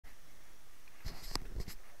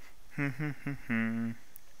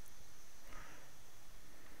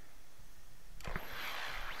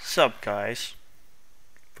Sup guys,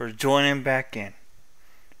 for joining back in.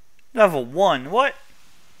 Level 1, what?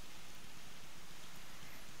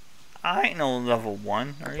 I ain't no level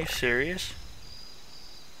 1, are you serious?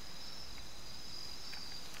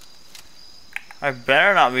 I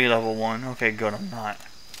better not be level 1. Okay, good, I'm not.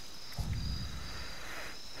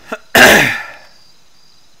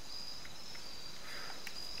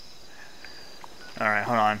 Alright,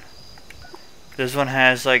 hold on. This one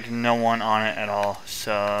has like no one on it at all,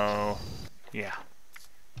 so yeah.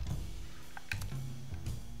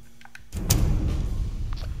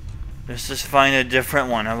 Let's just find a different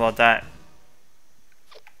one, how about that?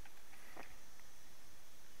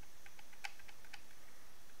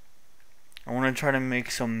 I want to try to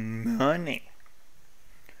make some money.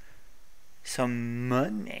 Some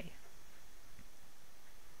money.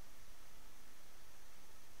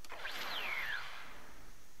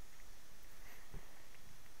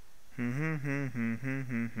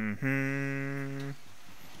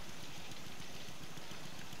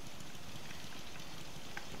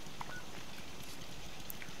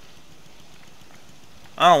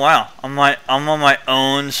 Oh wow, I'm on my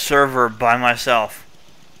own server by myself.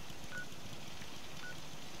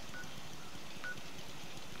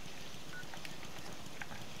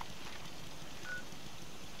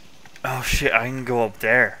 Oh shit, I can go up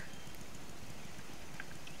there.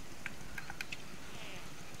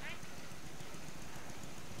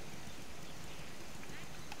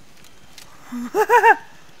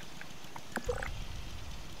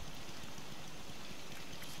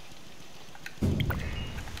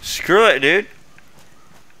 Screw it, dude.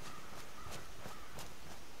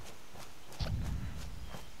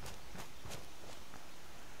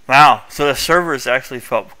 Wow, so the servers actually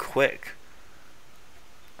felt quick.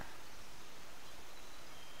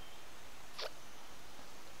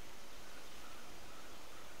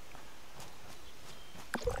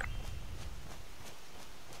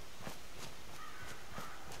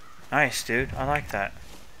 Nice, dude. I like that.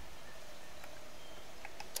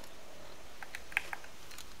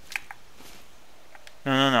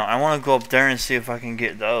 No. I want to go up there and see if I can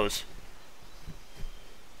get those.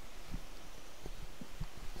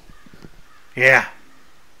 Yeah.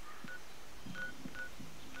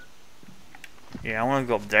 Yeah, I want to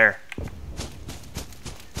go up there.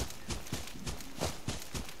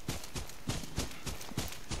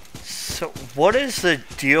 So, what is the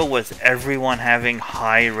deal with everyone having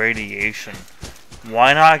high radiation?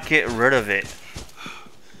 Why not get rid of it?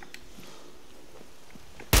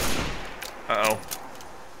 Uh-oh.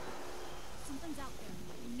 Something's out there.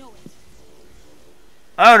 You know it.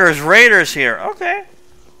 Oh, there's raiders here. Okay.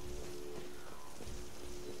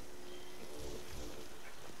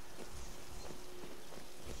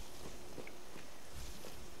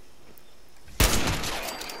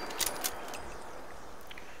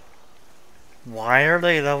 Why are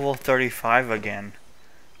they level 35 again?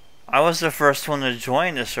 I was the first one to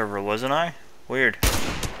join the server, wasn't I? Weird.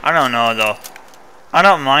 I don't know though. I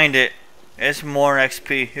don't mind it. It's more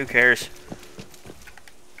XP. Who cares?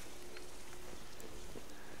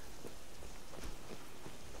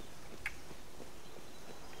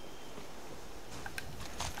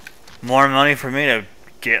 More money for me to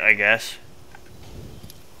get, I guess.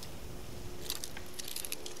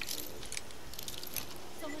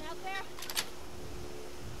 Someone out there?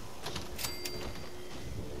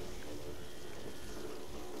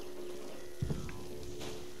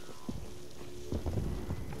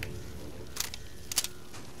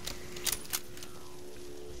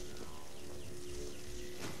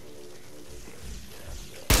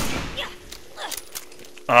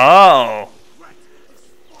 Oh.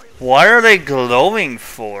 What are they glowing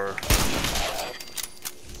for?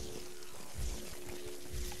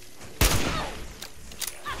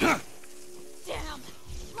 Damn!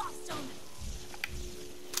 Lost him!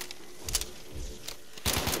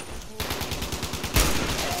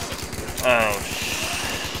 Oh,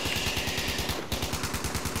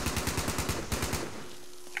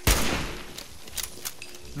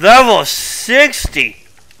 Level 60!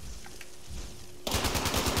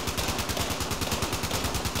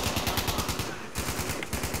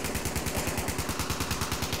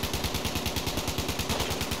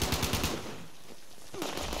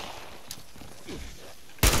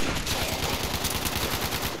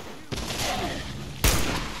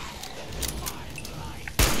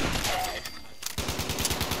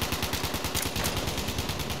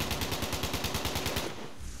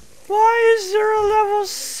 Why is there a level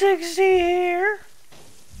 60 here?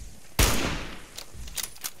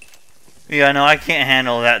 Yeah, no, I can't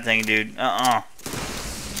handle that thing, dude.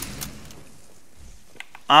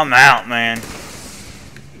 I'm out, man.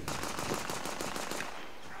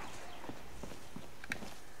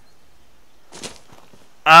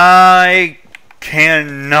 I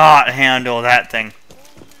cannot handle that thing.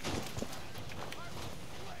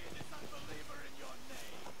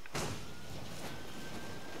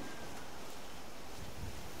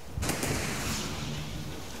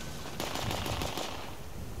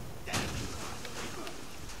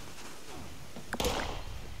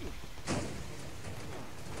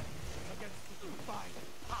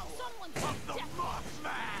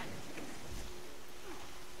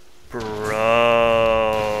 Bro.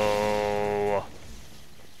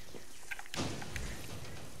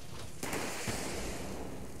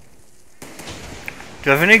 Do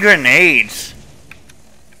you have any grenades?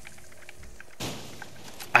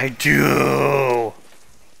 I do. You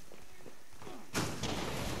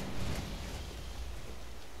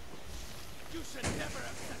should never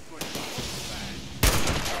have said good.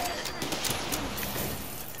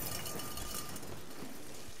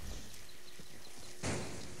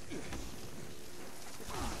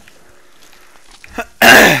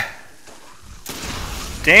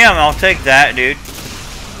 Damn, I'll take that, dude.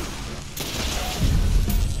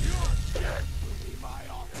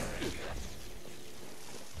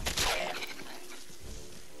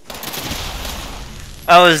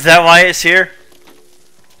 Oh, is that why it's here?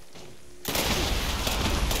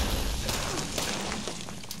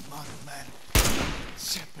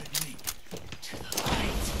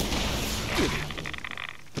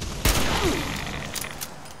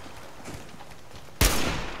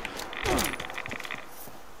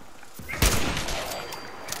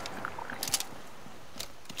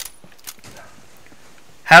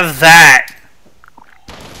 Have that.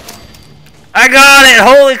 I got it.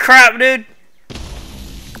 Holy crap, dude.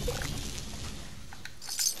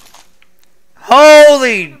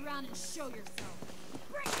 Holy. Around and show yourself.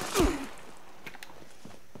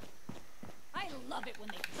 I love it when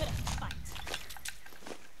they put up a fight.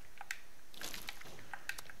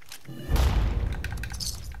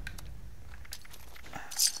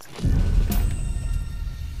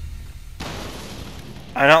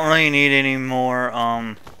 I don't really need any more,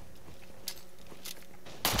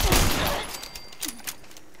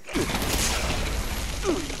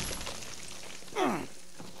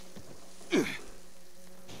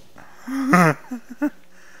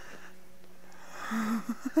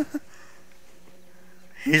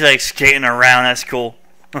 He's like skating around, that's cool.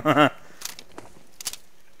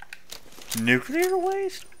 Nuclear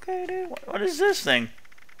waste? Okay, dude. What is this thing?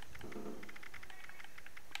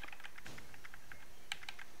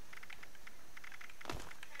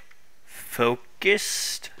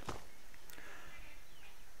 Focused?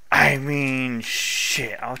 I mean,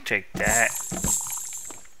 shit, I'll take that.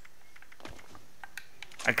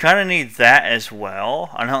 I kind of need that as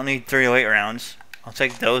well. I don't need 308 rounds. I'll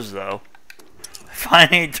take those though. If I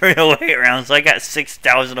need 308 rounds, I got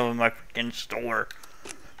 6,000 of them in my freaking store.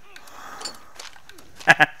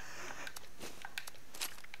 I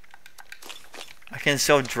can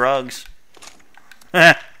sell drugs.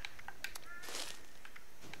 I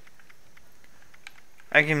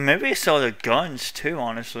can maybe sell the guns too,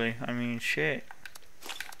 honestly. I mean, shit.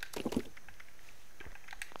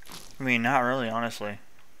 I mean, not really, honestly.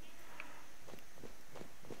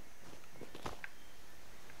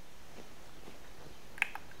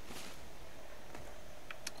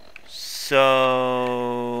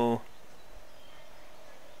 So...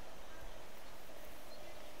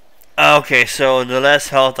 Okay, so the less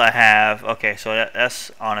health I have... Okay, so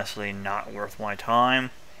that's honestly not worth my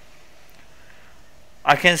time.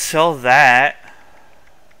 I can sell that.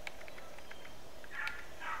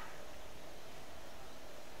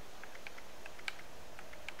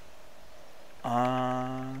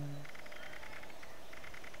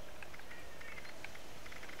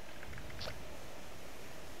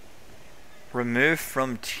 Remove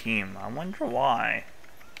from team. I wonder why.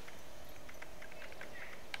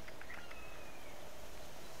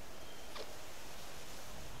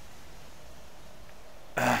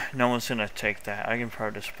 No one's gonna take that. I can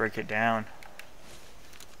probably just break it down.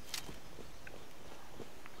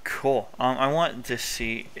 Cool. I want to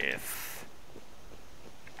see if...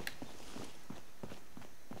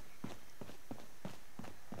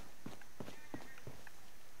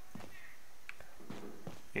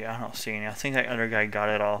 Yeah, I don't see any. I think that other guy got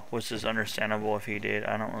it all, which is understandable if he did.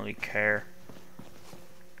 I don't really care.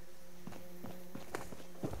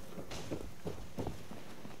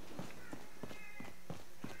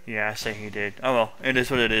 Yeah, I say he did. Oh well, it is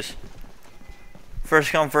what it is.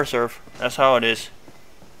 First come, first serve. That's how it is.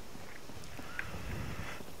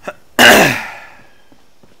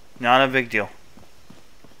 Not a big deal.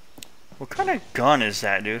 What kind of gun is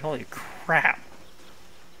that, dude? Holy crap.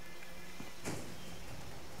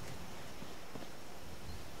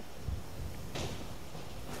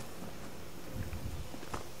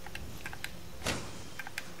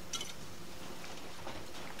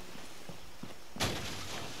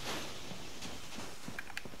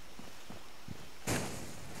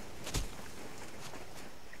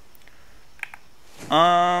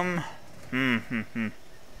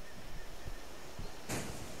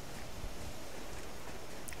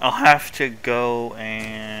 I'll have to go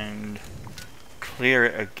and clear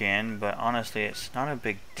it again, but honestly, it's not a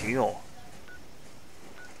big deal.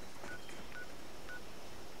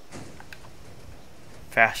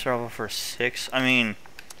 Fast travel for 6? I mean,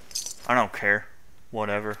 I don't care.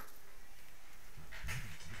 Whatever.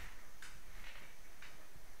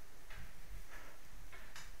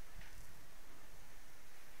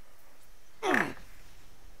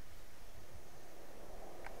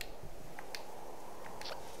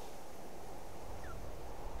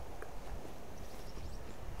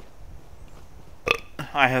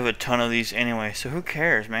 I have a ton of these anyway, so who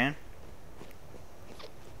cares, man?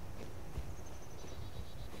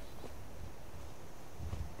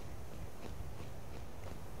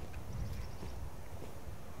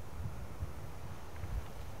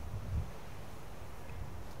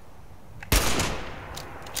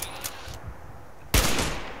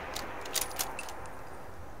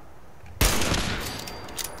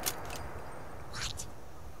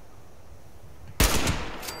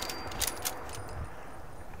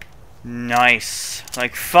 Nice.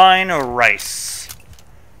 Like fine rice.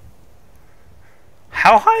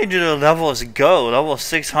 How high do the levels go? Level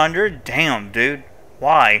 600? Damn, dude.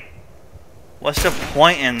 Why? What's the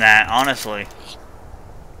point in that, honestly?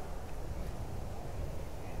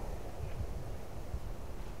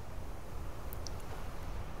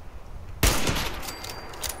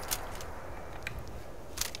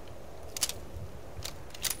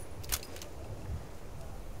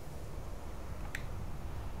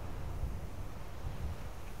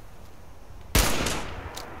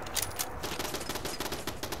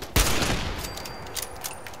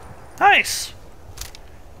 Nice!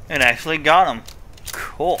 It actually got him.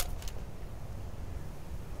 Cool.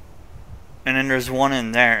 And then there's one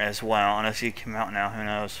in there as well, unless he came out now, who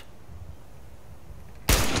knows.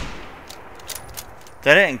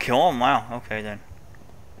 That didn't kill him? Wow, okay then.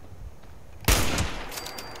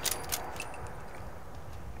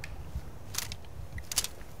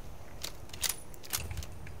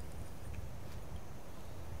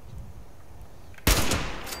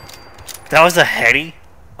 That was a heady?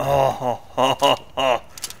 Oh, oh, oh, oh.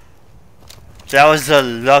 That was a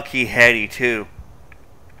lucky heady too.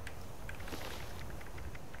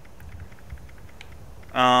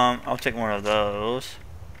 I'll take one of those.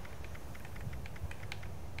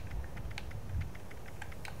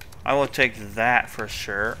 I will take that for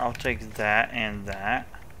sure. I'll take that and that.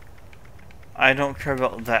 I don't care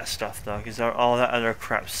about that stuff though, because all that other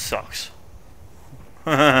crap sucks.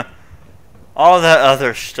 All that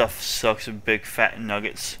other stuff sucks, big fat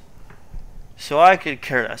nuggets. So I could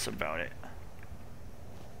care less about it.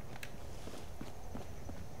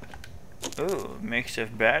 Ooh,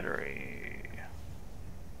 makeshift battery.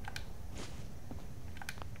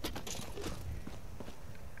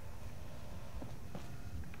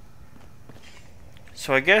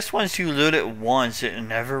 So I guess once you loot it once, it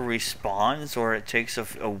never respawns, or it takes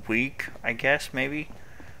a week, I guess, maybe?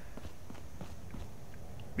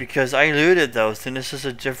 Because I looted those, and this is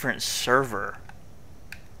a different server.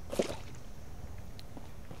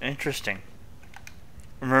 Interesting.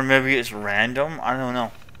 Or maybe it's random? I don't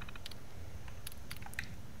know.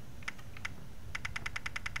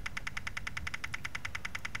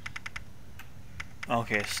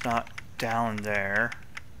 Okay, it's not down there.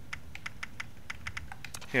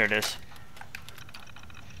 Here it is.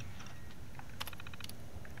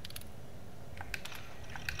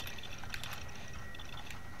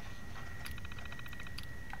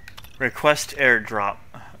 Request airdrop.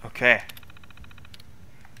 Okay.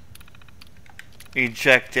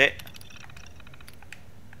 Eject it.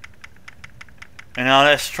 And now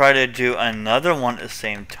let's try to do another one at the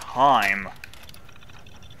same time.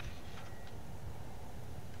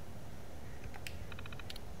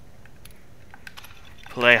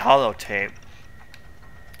 Play holotape.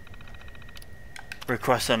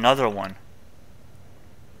 Request another one.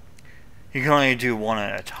 You can only do one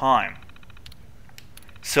at a time.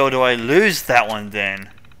 So do I lose that one then?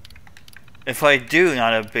 If I do,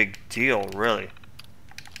 not a big deal, really.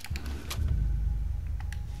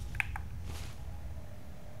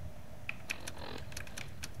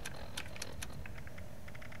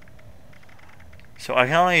 So I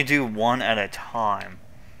can only do one at a time.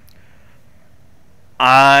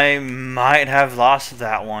 I might have lost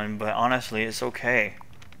that one, but honestly, it's okay.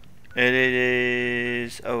 It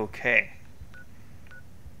is okay.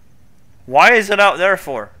 Why is it out there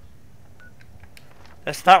for?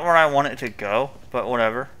 That's not where I want it to go, but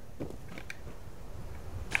whatever.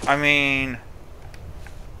 I mean...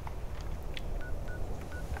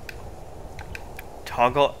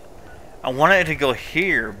 Toggle... I wanted it to go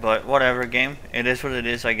here, but whatever, game. It is what it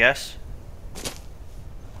is, I guess.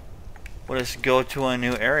 We'll just go to a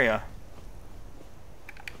new area.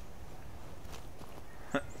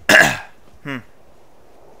 So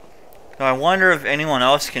I wonder if anyone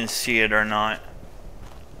else can see it or not.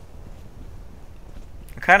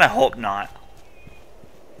 I kind of hope not.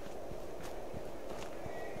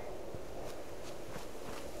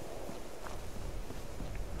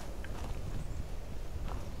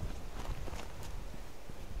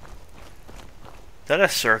 Is that a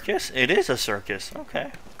circus? It is a circus.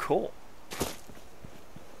 Okay, cool.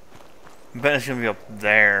 I bet it's gonna be up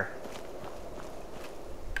there.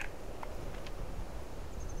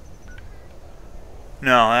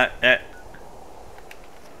 No,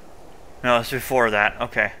 no, it's before that.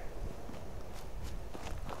 Okay.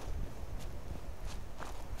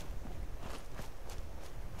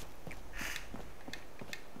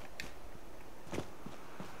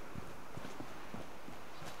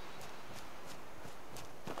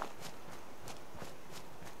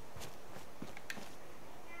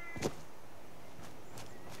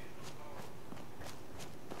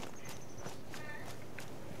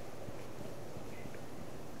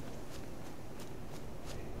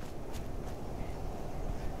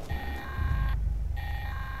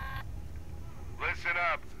 Listen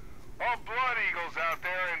up. All Blood Eagles out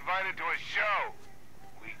there are invited to a show.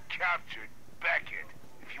 We captured Beckett.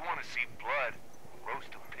 If you want to see blood, roast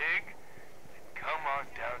a pig, then come on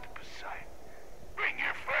down to Poseidon. Bring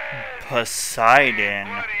your friends. Poseidon.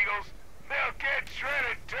 Blood Eagles, they'll get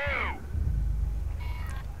shredded too.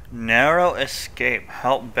 Narrow escape.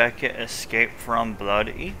 Help Beckett escape from Blood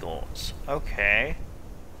Eagles. Okay.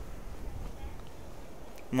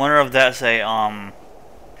 Wonder if that's a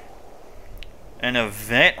an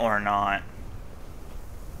event or not.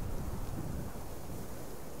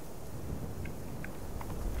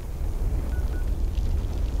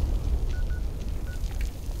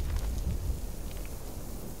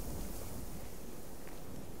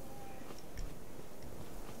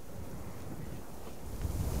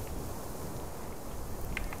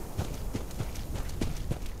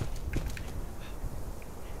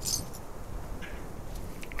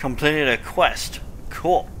 Completed a quest.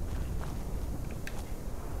 Cool.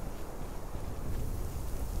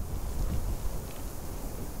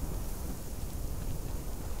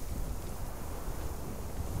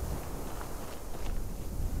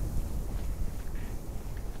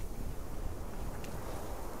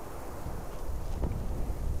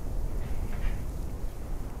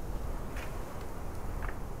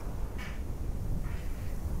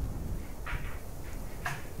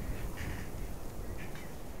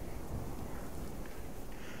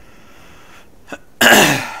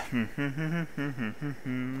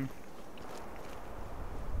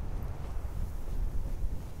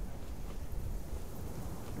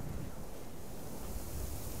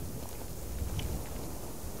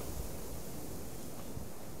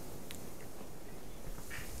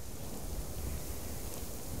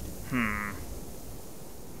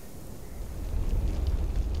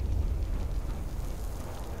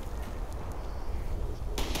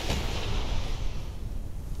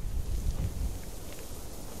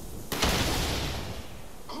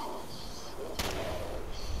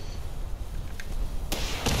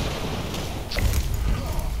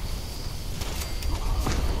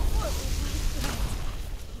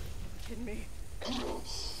 Kidding me?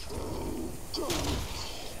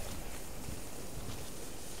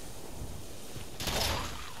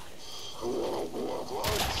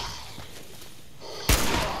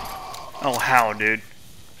 Oh, how, dude?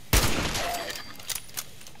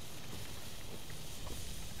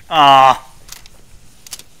 Ah.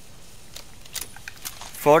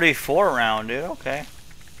 44 round, dude. Okay.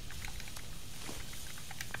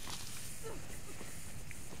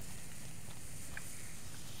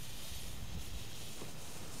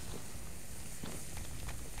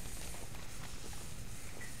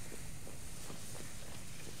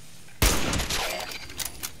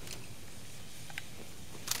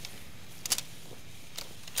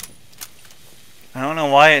 I don't know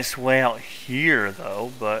why it's way out here,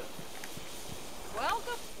 though, but...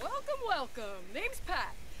 Welcome, welcome, welcome. Name's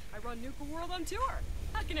Pat. I run Nuka World on tour.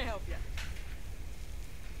 How can I help you?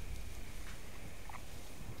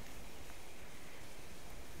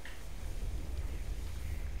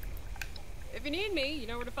 If you need me, you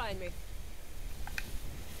know where to find me.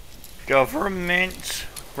 Government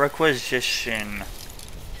requisition.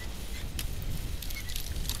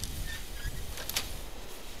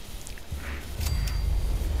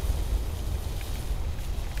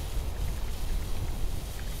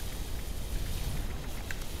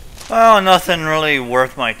 Well, nothing really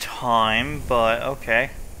worth my time, but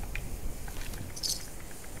okay.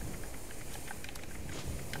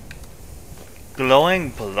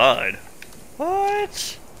 Glowing blood?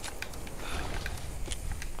 What?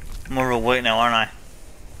 I'm overweight now, aren't I?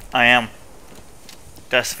 I am.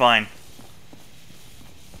 That's fine.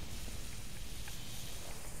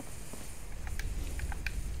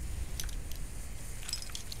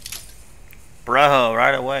 Bro,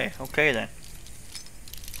 right away. Okay then.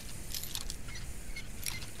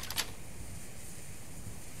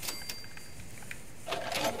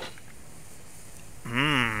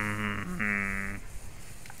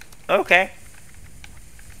 Okay.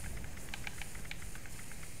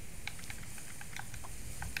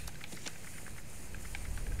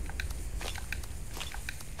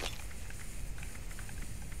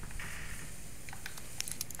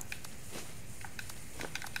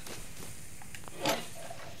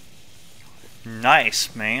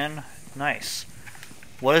 Nice, man. Nice.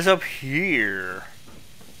 What is up here?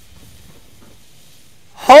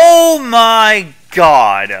 Oh my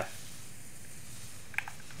god!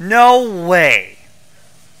 No way!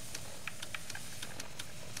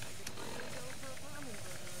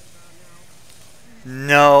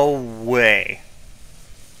 No way.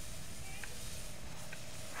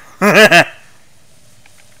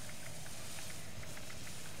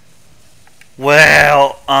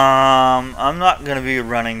 Well, I'm not gonna be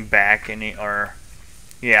running back any, or,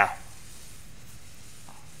 yeah.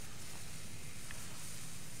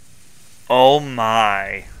 Oh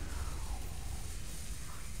my.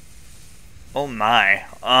 Oh my.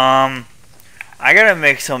 I gotta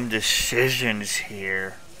make some decisions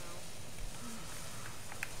here.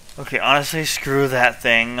 Okay, honestly, screw that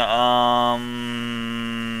thing.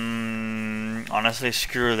 Honestly,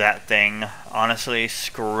 screw that thing. Honestly,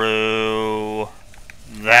 screw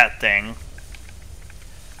that thing.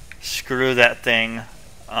 Screw that thing.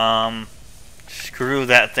 Screw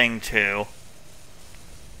that thing too.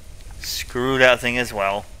 Screw that thing as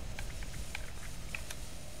well.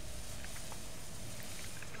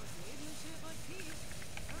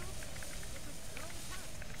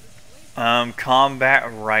 Combat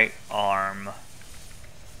right arm.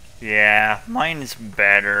 Yeah, mine's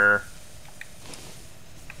better.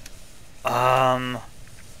 I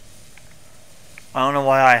don't know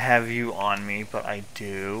why I have you on me, but I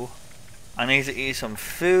do. I need to eat some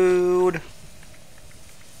food.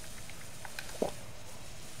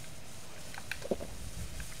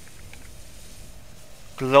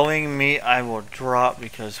 Glowing meat I will drop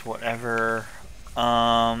because whatever.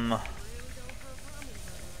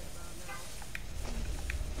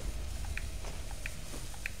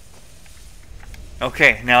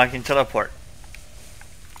 Okay, now I can teleport.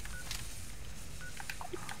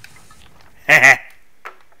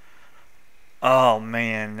 Oh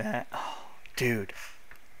man, that, oh, dude.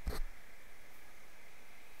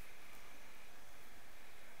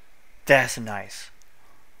 That's nice.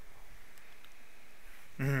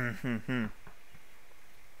 Mm-hmm.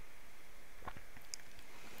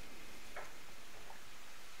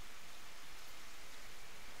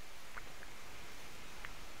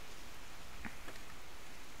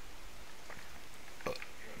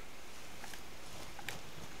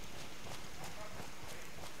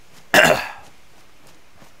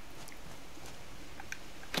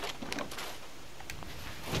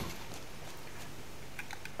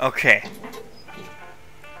 Okay.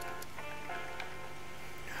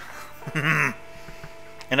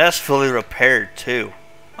 And that's fully repaired too.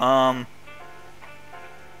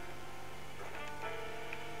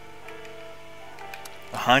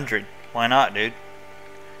 100. Why not, dude?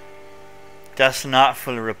 That's not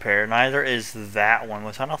fully repaired. Neither is that one,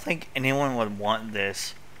 which I don't think anyone would want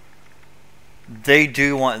this. They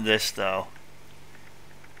do want this though.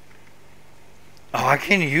 Oh, I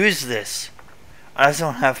can use this. I just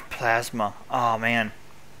don't have plasma. Oh man.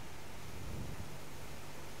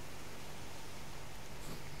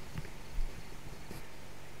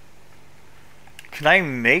 Can I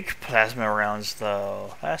make plasma rounds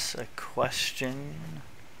though? That's a question.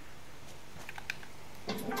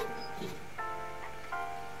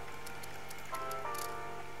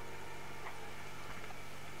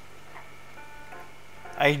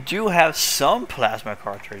 I do have some plasma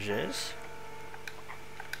cartridges.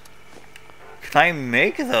 Can I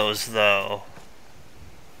make those though?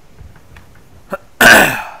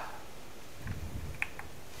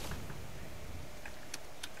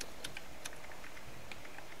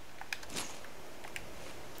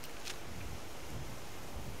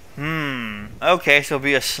 Okay, so it'll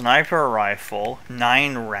be a sniper rifle,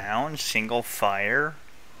 9 rounds, single fire.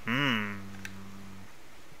 Hmm.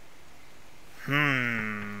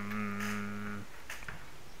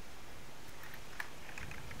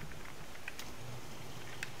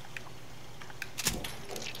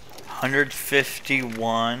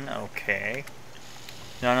 151, okay.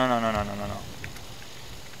 No.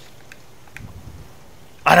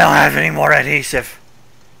 I don't have any more adhesive.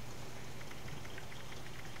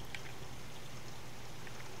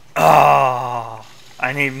 Oh,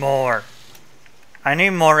 I need more. I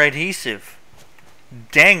need more adhesive.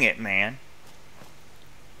 Dang it, man.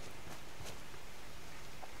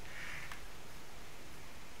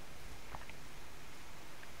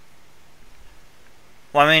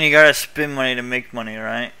 Well, I mean, you gotta spend money to make money,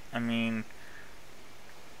 right? I mean,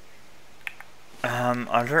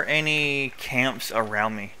 are there any camps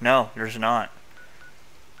around me? No, there's not.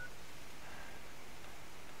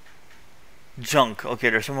 Junk. Okay,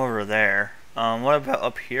 there's some over there. What about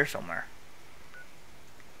up here somewhere?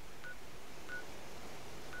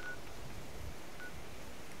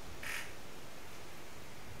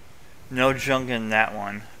 No junk in that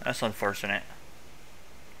one. That's unfortunate.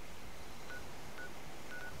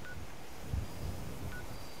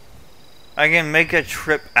 I can make a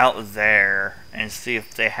trip out there and see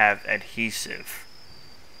if they have adhesive.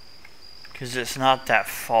 Because it's not that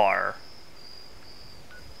far.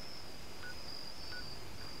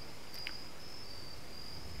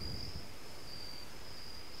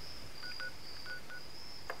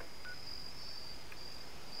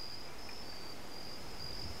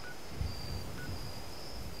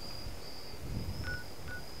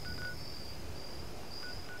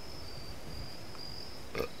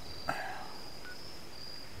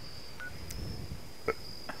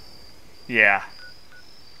 Yeah.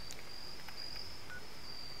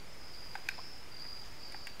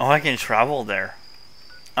 Oh, I can travel there.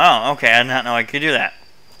 Oh, okay. I did not know I could do that.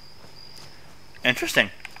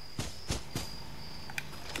 Interesting.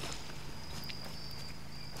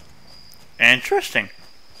 Interesting.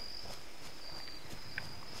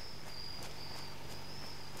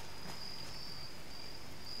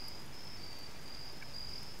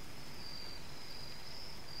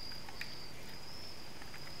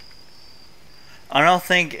 I don't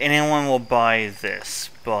think anyone will buy this,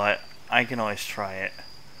 but I can always try it.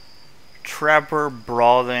 Trapper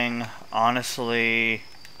Brothing, honestly,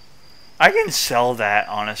 I can sell that,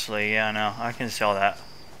 honestly. Yeah, no, I can sell that.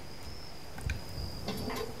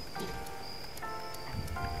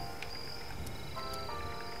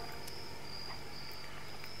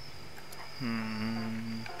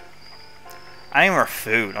 I need more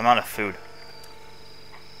food. I'm out of food.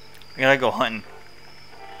 I gotta go hunting.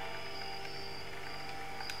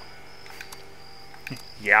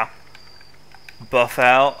 Yeah. Buff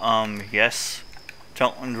out, yes.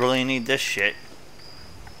 Don't really need this shit.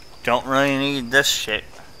 Don't really need this shit.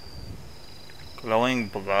 Glowing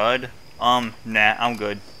blood? Nah, I'm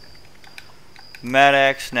good.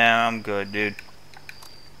 Med-X, nah, I'm good, dude.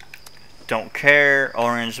 Don't care.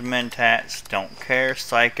 Orange Mentats, don't care.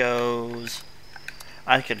 Psychos,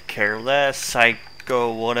 I could care less.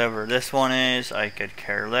 Psycho, whatever this one is, I could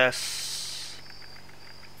care less.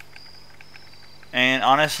 And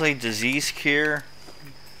honestly, disease cure,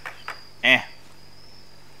 eh.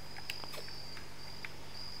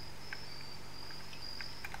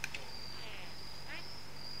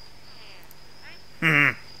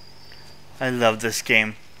 I love this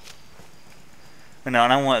game. No,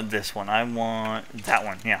 and I want this one. I want that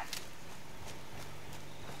one, yeah.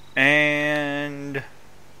 And...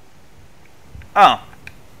 oh.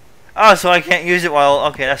 Oh, so I can't use it while...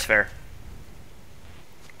 okay, that's fair.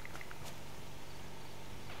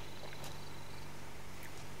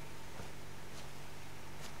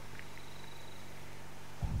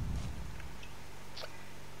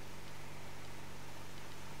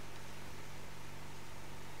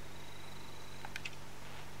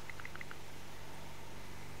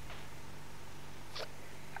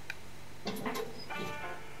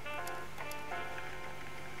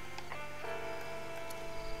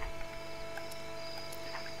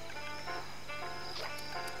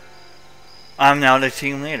 I'm now the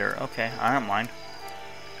team leader. Okay, I don't mind.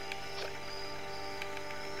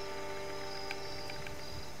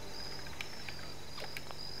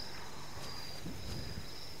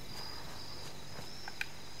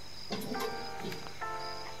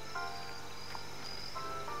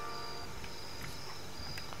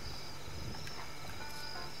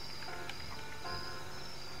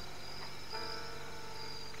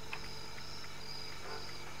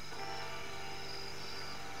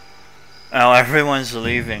 Oh, everyone's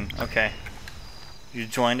leaving. Okay. You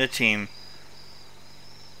joined a team.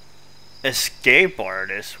 Escape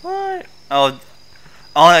artist? What? Oh,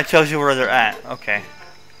 that tells you where they're at. Okay.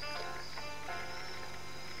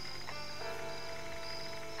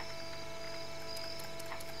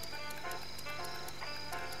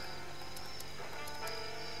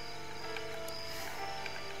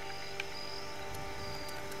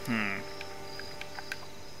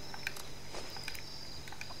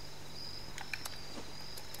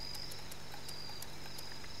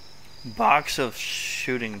 Box of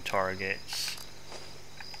shooting targets.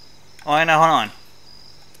 Oh, I know. Hold on.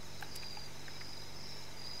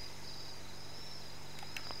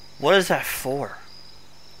 What is that for?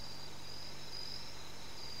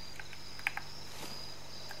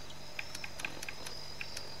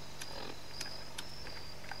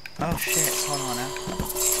 Oh shit, hold on now.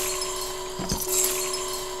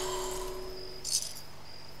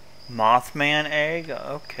 Mothman egg?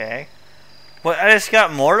 Okay. What, I just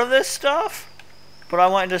got more of this stuff? But I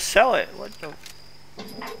wanted to sell it. What the...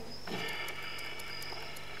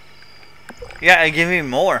 Yeah, give me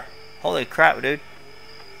more. Holy crap, dude.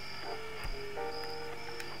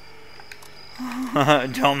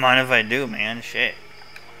 Don't mind if I do, man. Shit.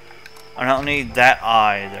 I don't need that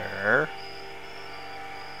either.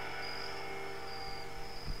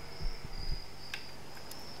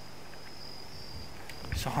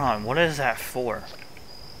 So hold on, what is that for?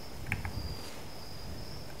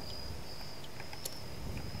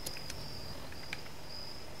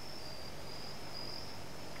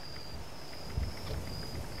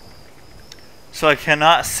 So I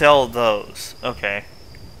cannot sell those. Okay.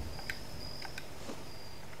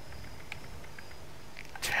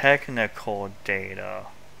 Technical data.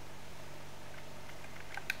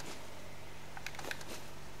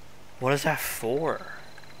 What is that for?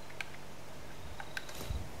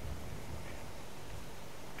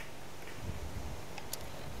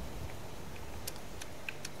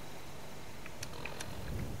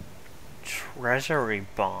 Treasury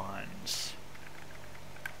bonds.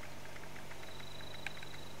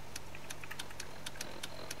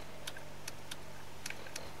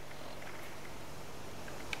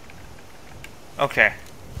 Okay.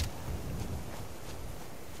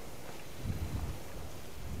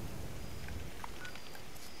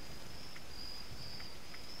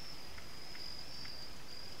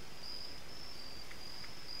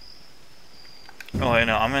 Oh wait,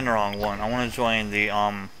 no, I'm in the wrong one. I want to join the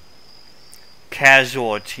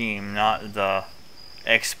casual team, not the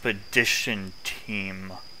expedition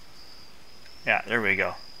team. Yeah, there we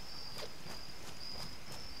go.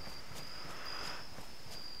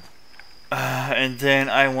 And then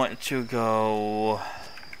I want to go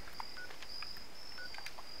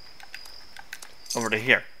over to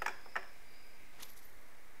here.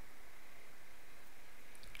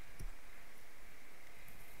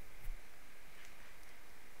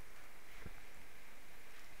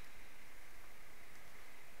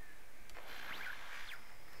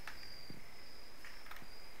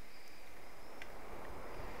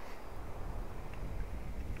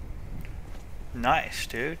 Nice,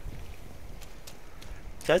 dude.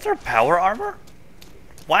 Is that their power armor?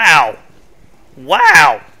 Wow.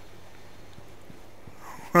 Wow.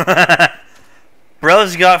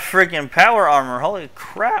 Bro's got freaking power armor. Holy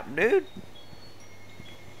crap, dude.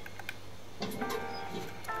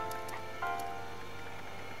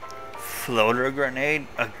 Floater grenade?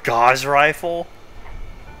 A gauze rifle?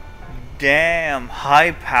 Damn.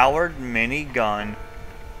 High-powered minigun.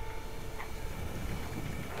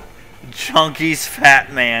 Chunky's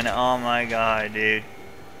Fat Man. Oh my god, dude.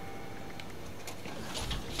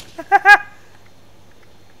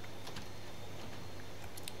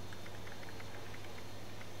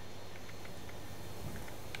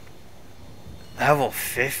 Level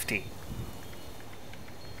 50.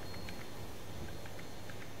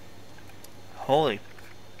 Holy.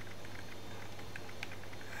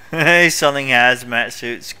 Hey, something hazmat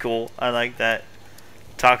suits. Cool. I like that.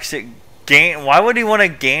 Toxic gain. Why would he want to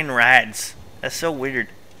gain rads? That's so weird.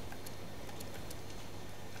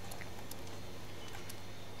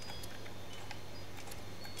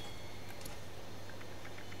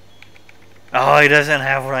 Oh, he doesn't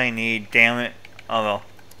have what I need. Damn it. Oh well.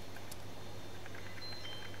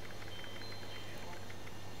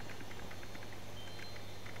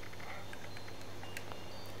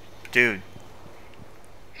 Dude.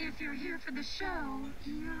 If you're here for the show,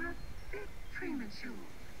 you're a bit premature.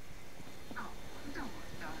 Oh, don't worry,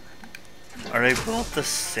 darling. Are they both the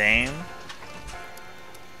same?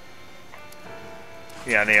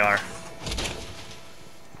 Yeah, they are.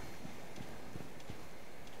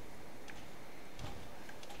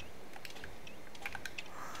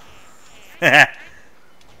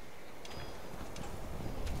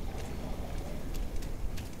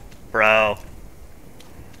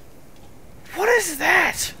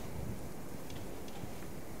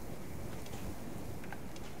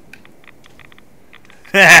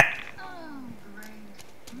 Oh, great.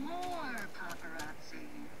 More paparazzi.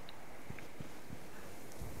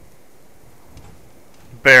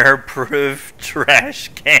 Bear-proof trash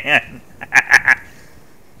can.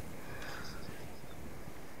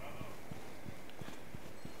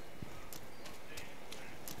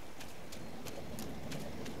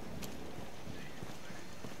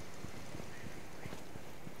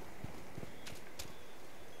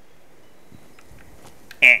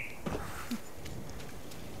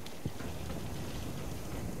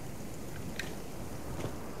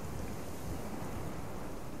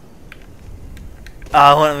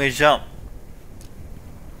 Let me jump.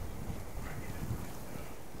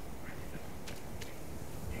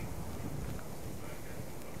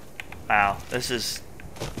 Wow, this is...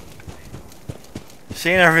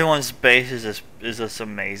 Seeing everyone's bases is just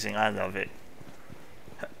amazing. I love it.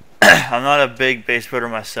 I'm not a big base builder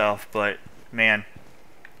myself, but man,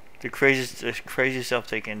 the crazy stuff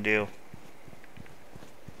they can do.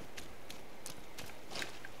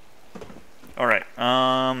 Alright,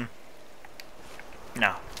 no.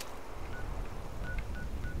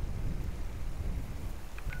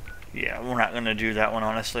 Yeah, we're not gonna do that one,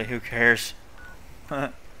 honestly. Who cares?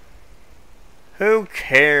 Who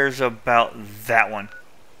cares about that one?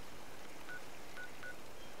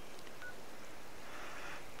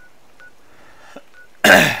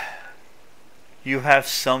 You have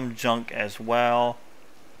some junk as well.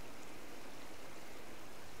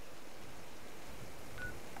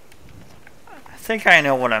 I think I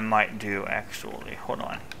know what I might do, actually. Hold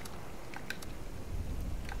on.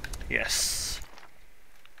 Yes.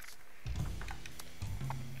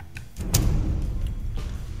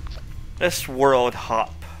 Let's world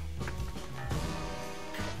hop.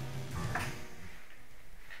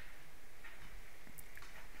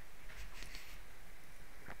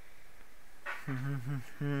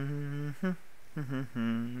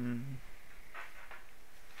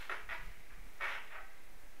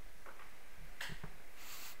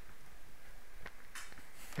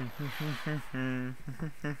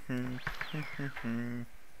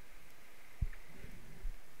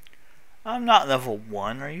 I'm not level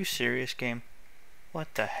 1. Are you serious, game?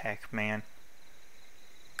 What the heck, man?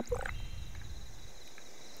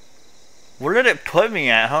 Where did it put me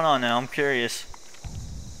at? Hold on now, I'm curious.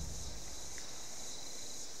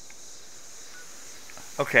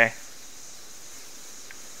 Okay.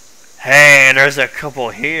 Hey, there's a couple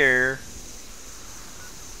here.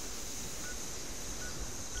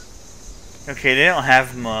 Okay, they don't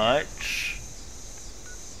have much.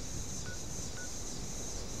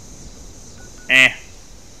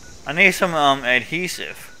 I need some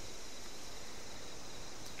adhesive.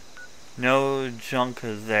 No junk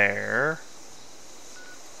there.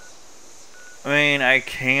 I mean, I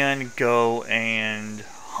can go and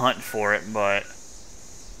hunt for it, but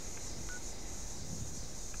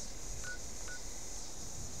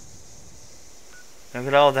look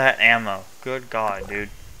at all that ammo. Good God, dude.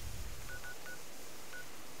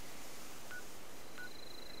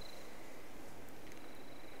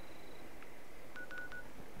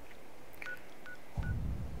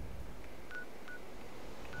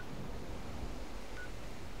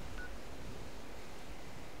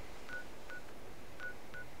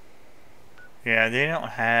 Yeah, they don't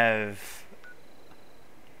have...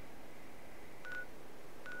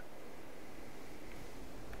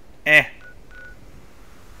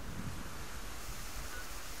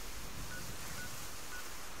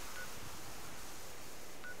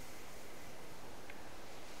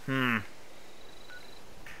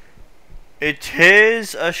 It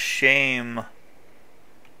is a shame.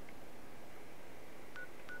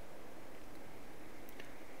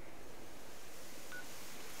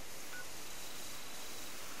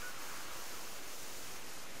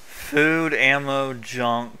 Food, ammo,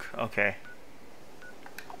 junk. Okay.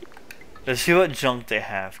 Let's see what junk they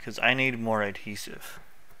have, because I need more adhesive.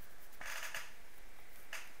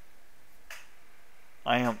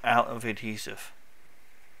 I am out of adhesive.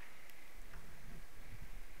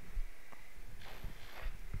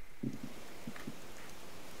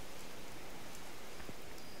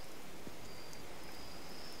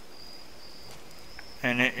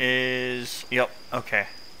 And it is... Yep, okay.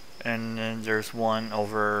 And then there's one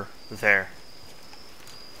over there.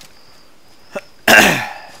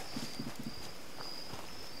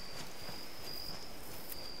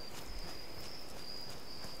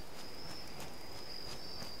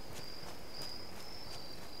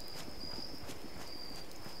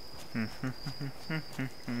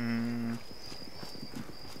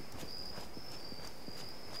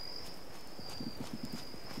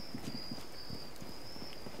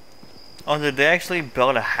 Oh, did they actually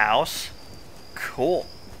build a house? Cool.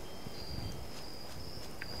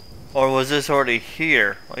 Or was this already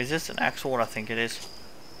here? Is this an actual one? I think it is.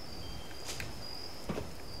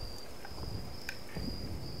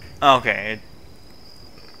 Okay.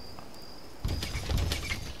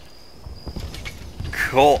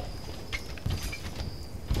 Cool.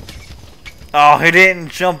 Oh, he didn't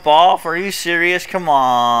jump off? Are you serious? Come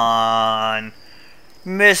on.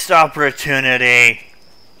 Missed opportunity.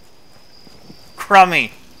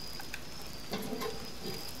 Crummy.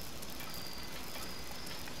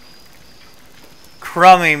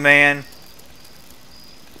 Crummy, man.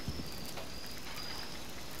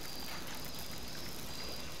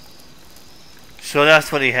 So that's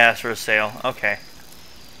what he has for sale. Okay.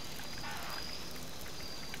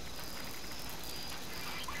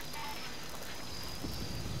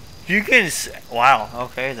 You can wow,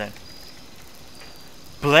 okay then.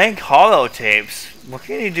 Blank hollow tapes. What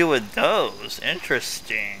can you do with those?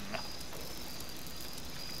 Interesting.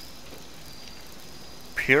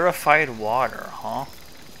 Purified water, huh?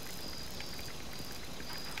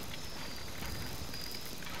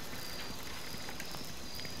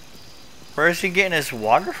 Where is he getting his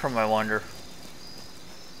water from, I wonder?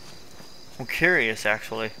 I'm curious,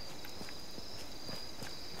 actually.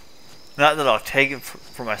 Not that I'll take it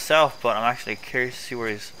for myself, but I'm actually curious to see where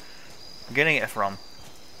he's getting it from.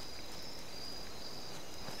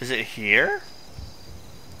 Is it here?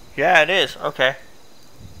 Yeah, it is. Okay.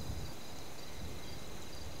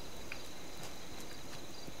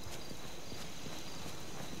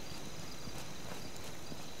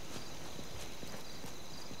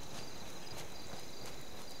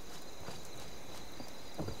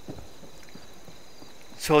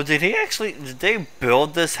 So did they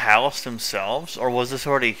build this house themselves, or was this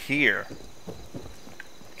already here?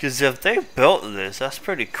 Because if they built this, that's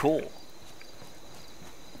pretty cool.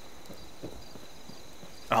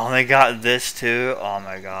 Oh, they got this too? Oh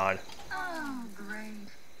my god. Oh, great.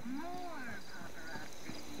 More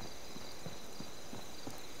paparazzi.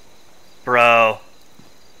 Bro.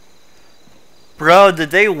 Bro,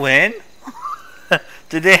 did they win?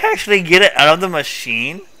 Did they actually get it out of the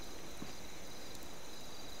machine?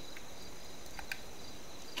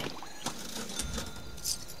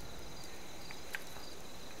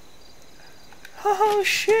 Oh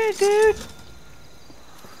shit, dude.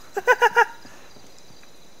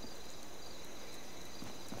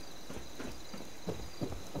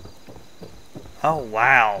 Oh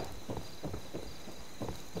wow.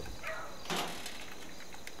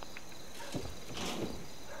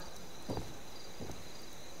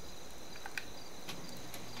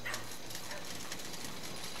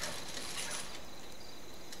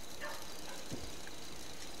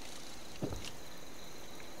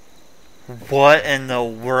 What in the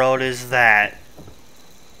world is that?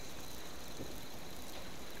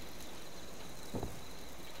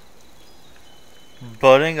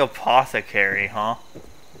 Budding apothecary, huh?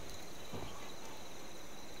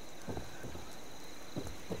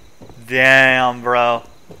 Damn, bro.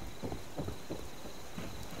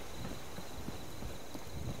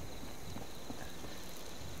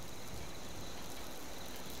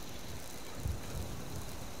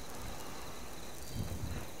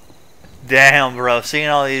 Damn, bro. Seeing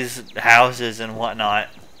all these houses and whatnot.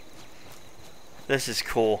 This is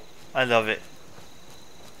cool. I love it.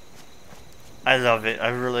 I love it. I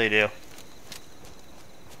really do.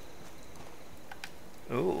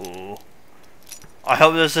 Ooh. I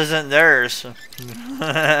hope this isn't theirs.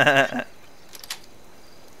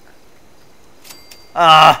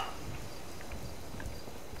 Ah.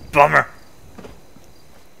 Bummer.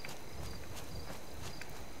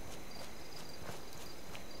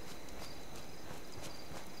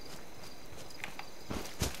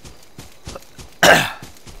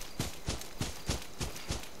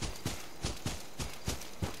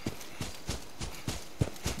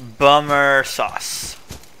 Bummer sauce.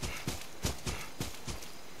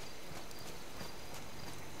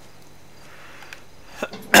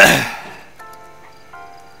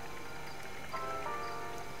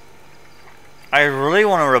 I really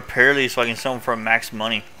want to repair these so I can sell them for max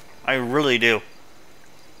money. I really do.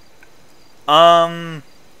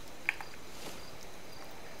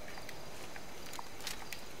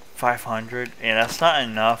 500? Yeah, that's not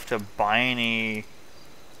enough to buy any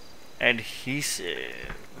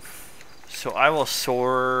adhesive. So I will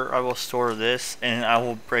store this and I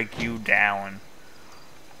will break you down.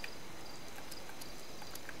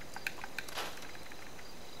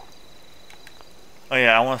 Oh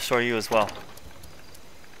yeah, I want to store you as well.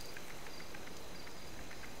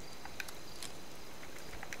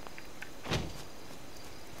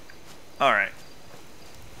 Alright.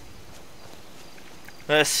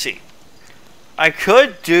 Let's see. I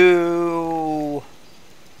could do...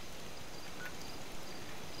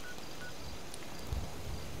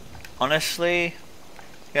 Honestly...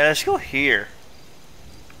 Yeah, let's go here.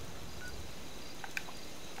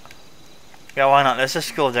 Yeah, why not? Let's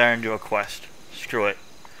just go there and do a quest. Screw it.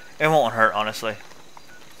 It won't hurt, honestly.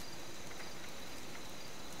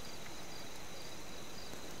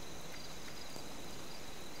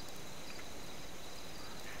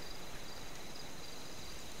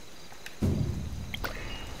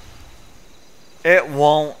 It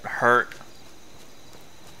won't hurt.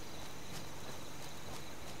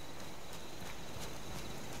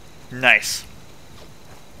 Nice.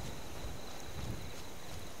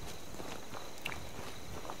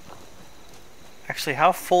 Actually,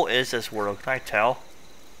 how full is this world? Can I tell?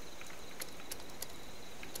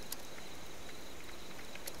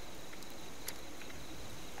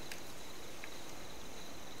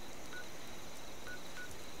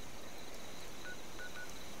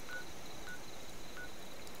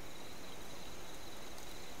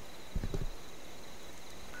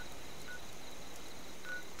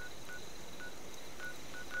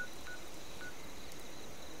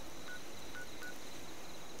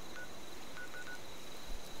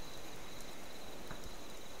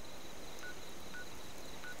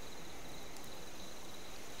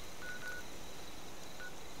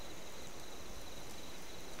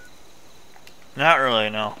 Not really,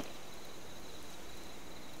 no.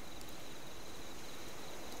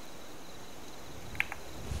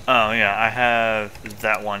 Oh yeah, I have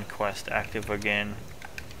that one quest active again.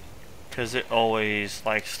 Because it always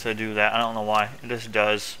likes to do that. I don't know why. It just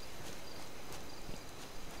does.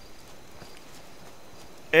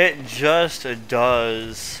 It just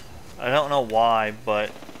does. I don't know why, but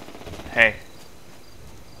hey.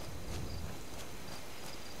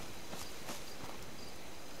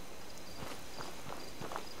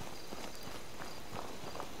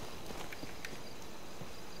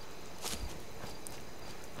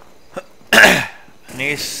 I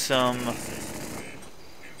need some...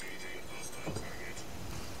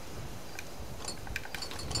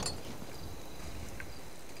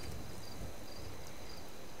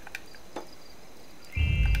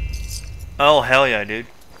 Oh, hell yeah, dude.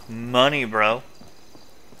 Money, bro.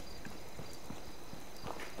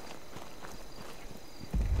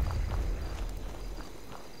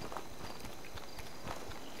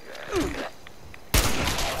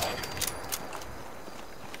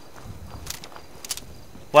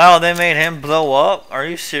 Wow, they made him blow up? Are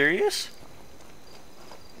you serious?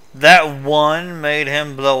 That one made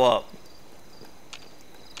him blow up.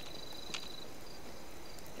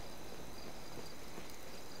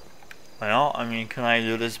 Well, I mean, can I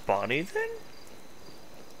do this body then?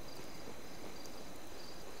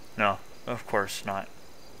 No, of course not.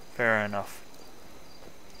 Fair enough.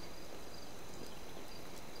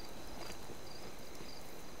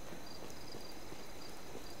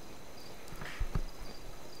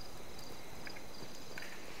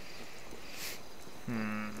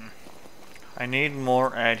 I need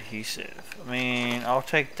more adhesive. I mean, I'll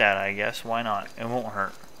take that, I guess. Why not? It won't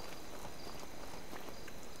hurt.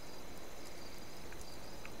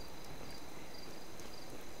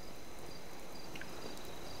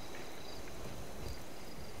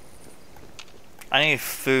 I need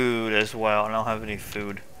food as well. I don't have any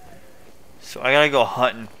food. So I gotta go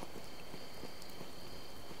hunting.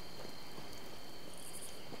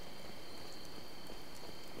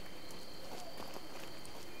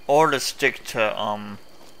 Or to stick to,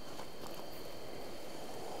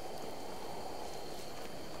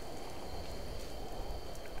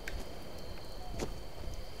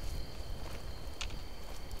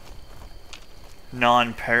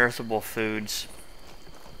 non-perishable foods.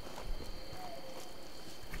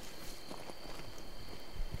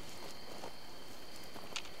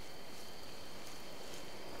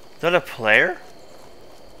 Is that a player?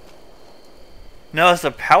 No, it's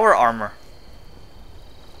the power armor.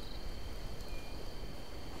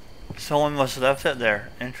 Someone must have left it there.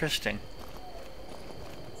 Interesting.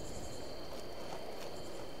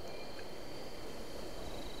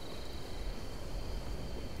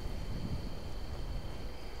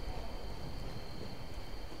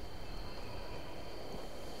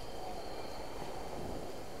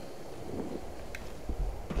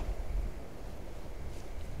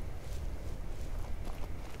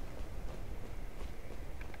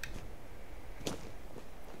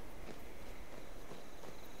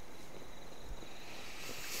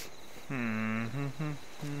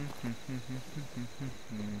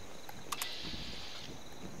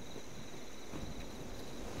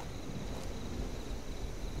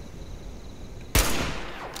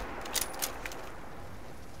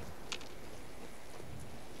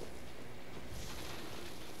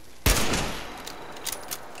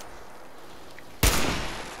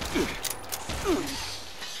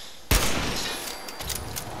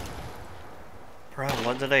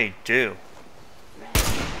 What did I do?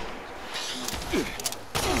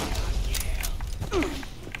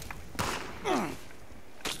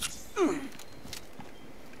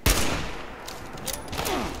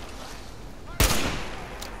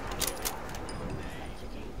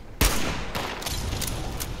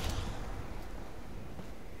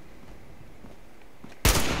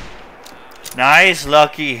 Nice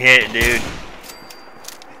lucky hit, dude.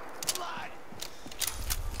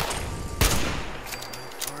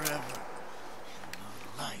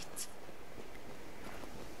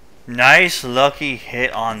 Nice lucky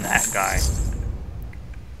hit on that guy.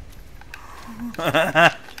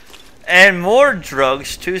 And more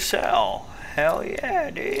drugs to sell. Hell yeah,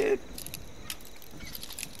 dude.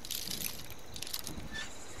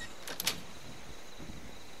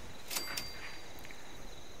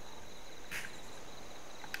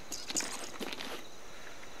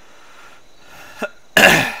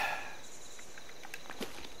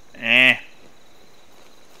 Eh.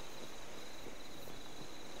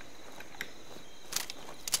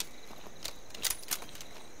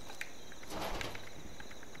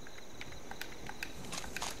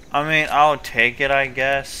 I mean, I'll take it, I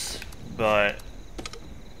guess, but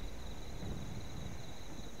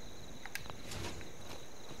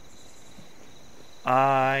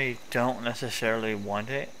I don't necessarily want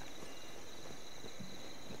it.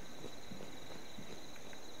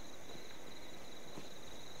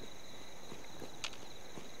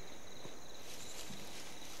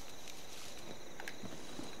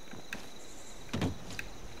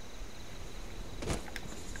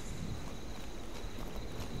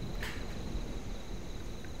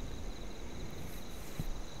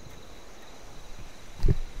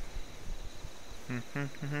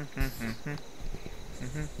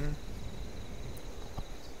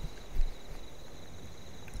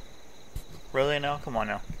 Really now? Come on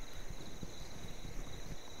now.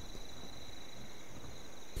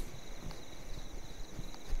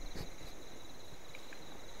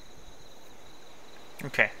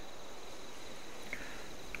 Okay.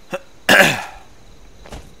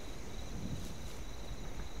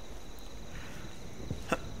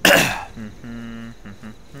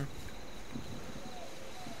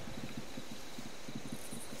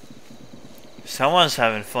 Someone's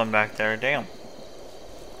having fun back there, damn.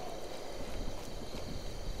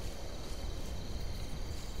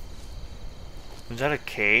 Is that a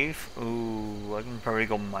cave? Ooh, I can probably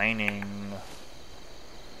go mining.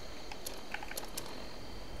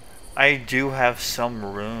 I do have some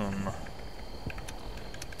room.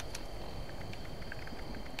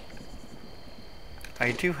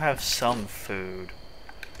 I do have some food.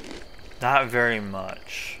 Not very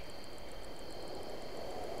much.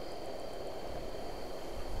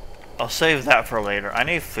 I'll save that for later. I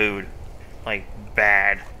need food. Like,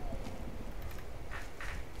 bad.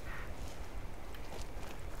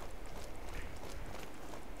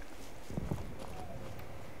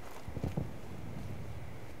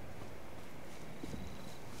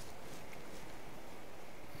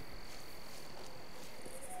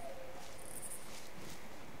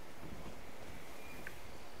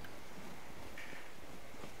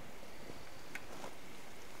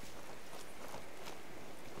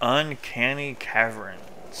 Uncanny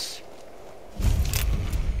caverns.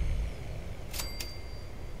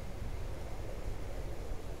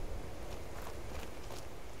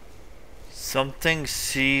 Something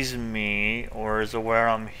sees me or is aware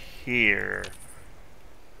I'm here.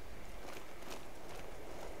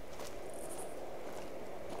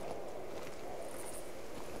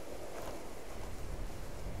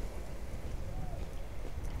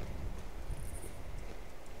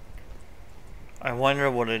 I wonder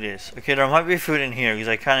what it is. Okay, there might be food in here because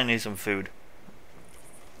I kind of need some food.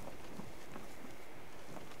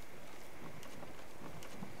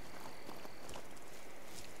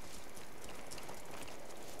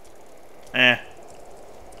 Eh.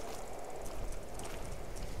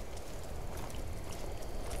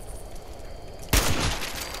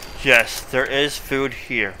 Yes, there is food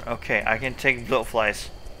here. Okay, I can take bloat flies.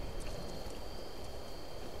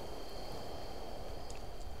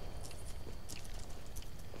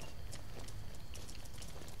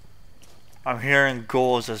 I'm hearing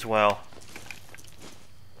ghouls as well.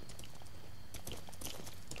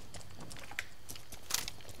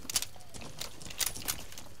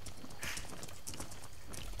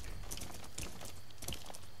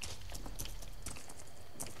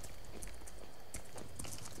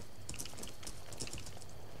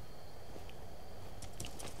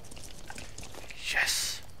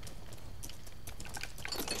 Yes.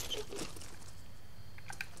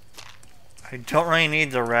 I don't really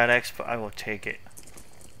need the red X, but I will take it.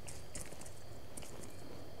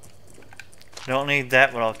 Don't need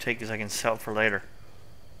that, but I'll take because I can sell it for later.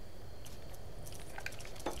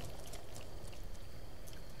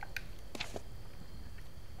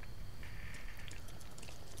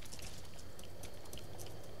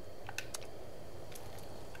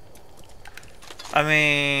 I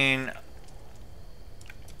mean...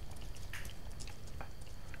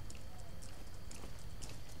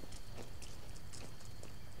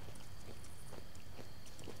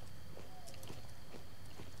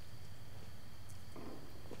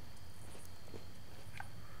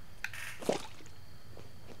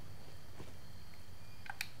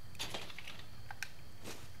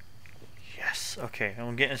 Yes, okay,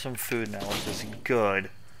 I'm getting some food now, which is good.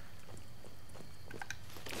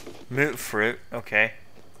 Moot fruit, okay.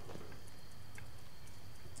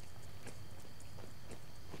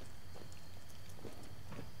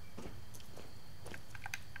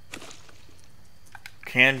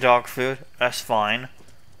 Canned dog food, that's fine.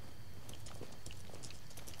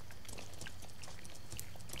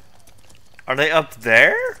 Are they up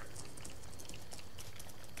there?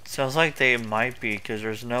 Sounds like they might be, because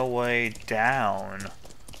there's no way down.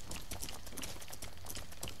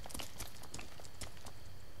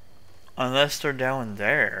 Unless they're down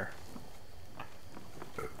there.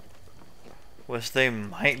 Which they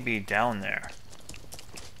might be down there.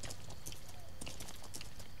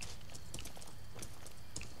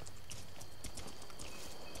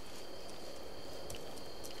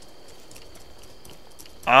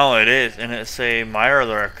 Oh, it is, and it's a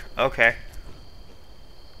Mirelurk. Okay.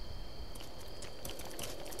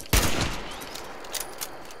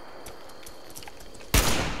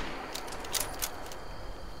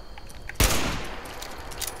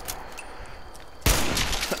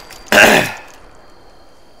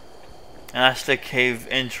 That's the cave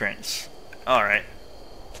entrance. Alright.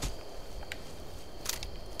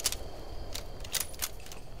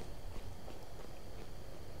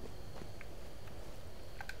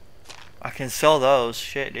 I can sell those.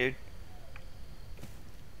 Shit, dude.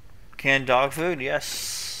 Canned dog food?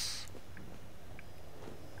 Yes.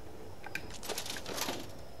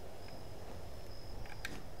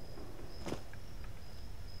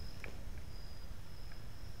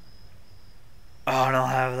 Oh, I don't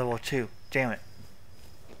have level 2. Damn it.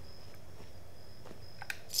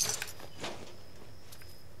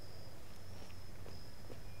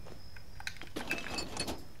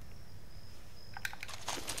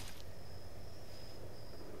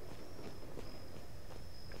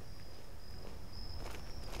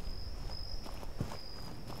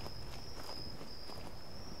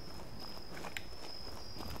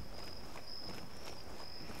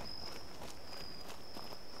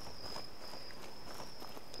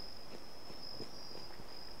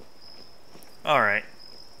 Alright.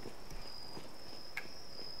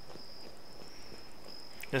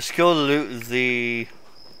 Let's go loot the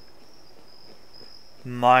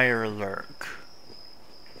Mirelurk.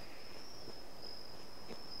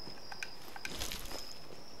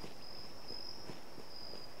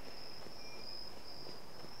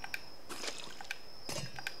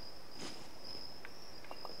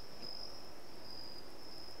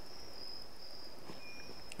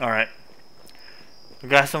 Alright. We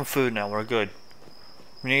got some food now, we're good.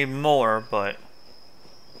 We need more, but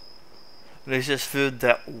there's just food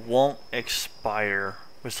that won't expire.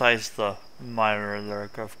 Besides the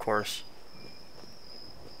Mirelurk, of course.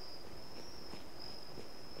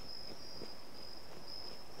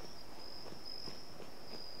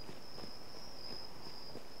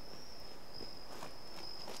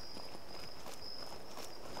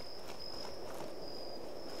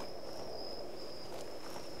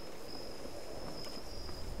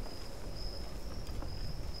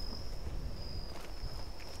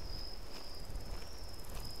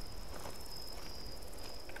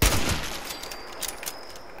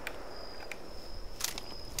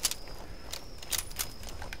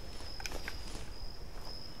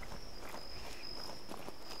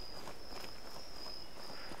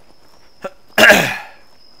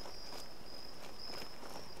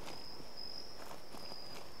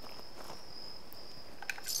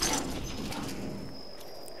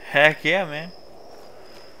 Heck yeah, man.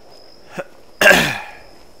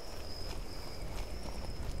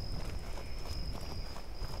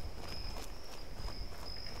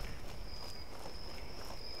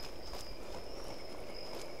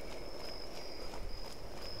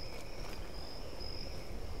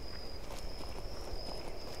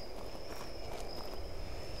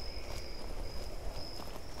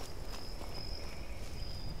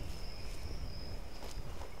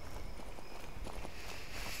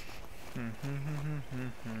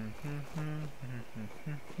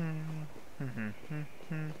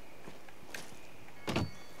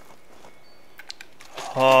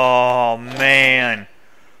 Oh man.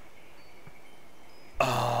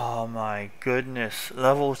 Oh my goodness.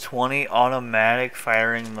 Level 20 automatic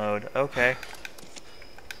firing mode. Okay.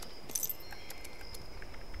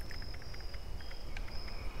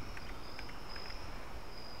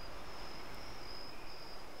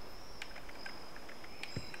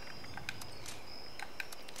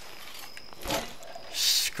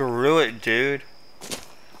 Screw it, dude.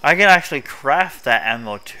 I can actually craft that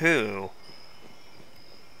ammo too.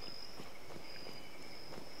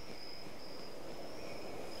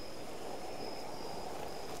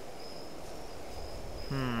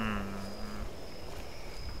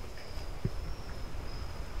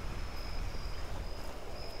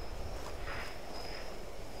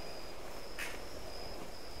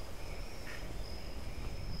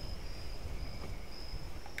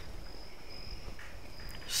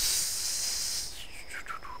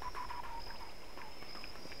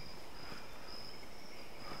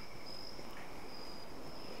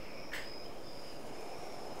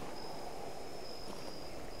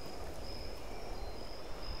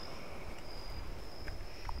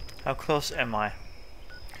 How close am I?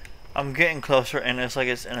 I'm getting closer and it's like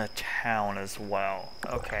it's in a town as well.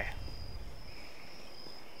 Okay.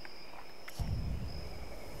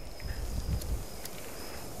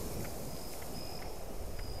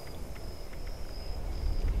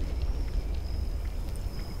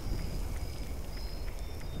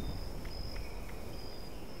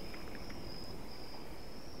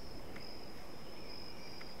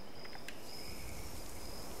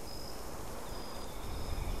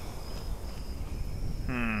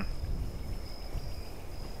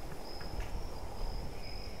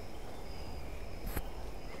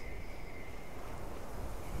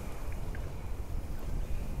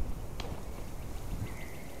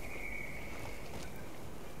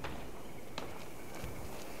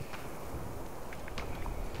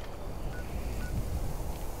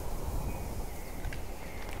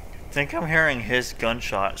 I think I'm hearing his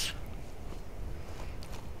gunshots,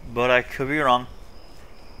 but I could be wrong.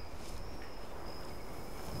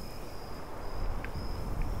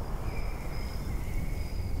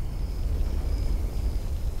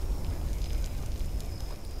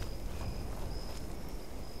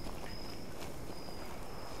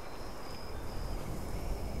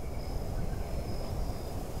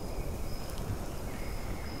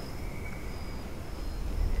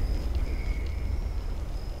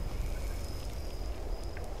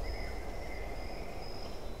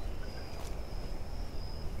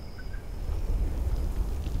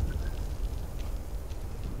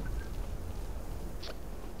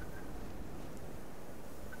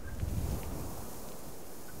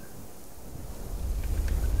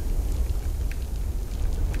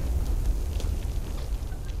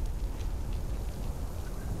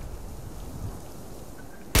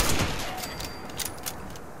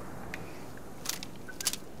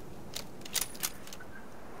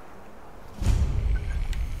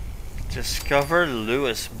 Discover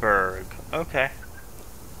Lewisburg. Okay.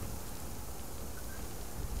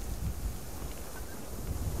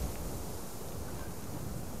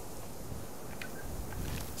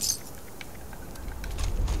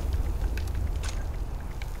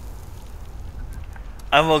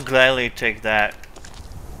 I will gladly take that.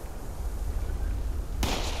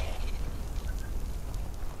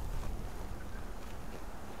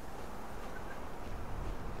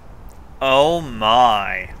 Oh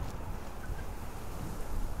my.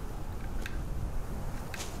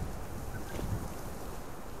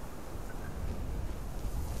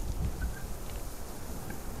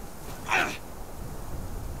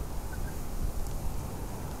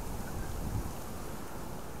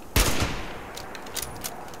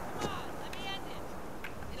 Let me end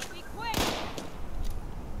it. It'll be quick.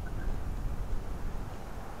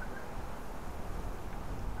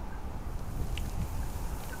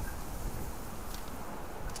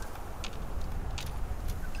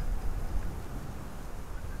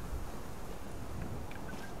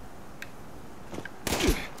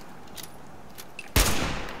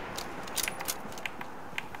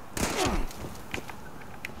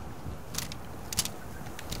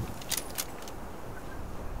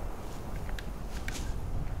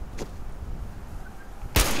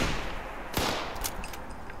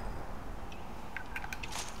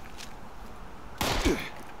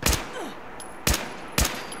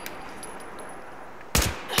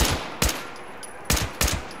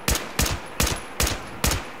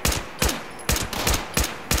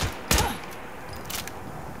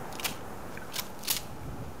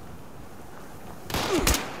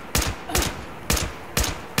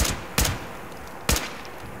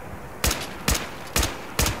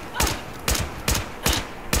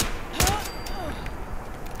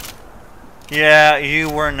 Yeah, you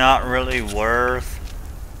were not really worth.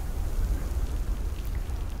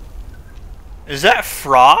 Is that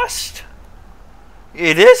frost?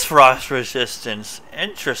 It is frost resistance.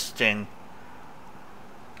 Interesting.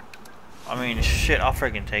 I mean, shit, I'll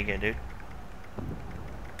freaking take it, dude.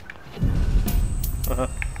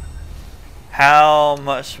 How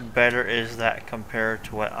much better is that compared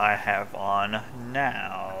to what I have on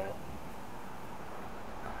now?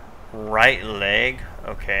 Right leg,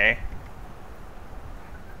 okay.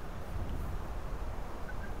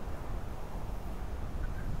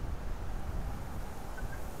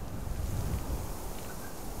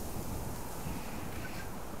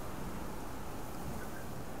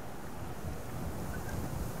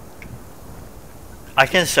 I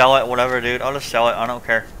can sell it, whatever, dude. I'll just sell it. I don't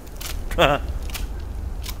care.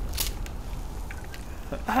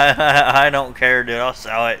 I don't care, dude. I'll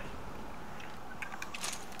sell it.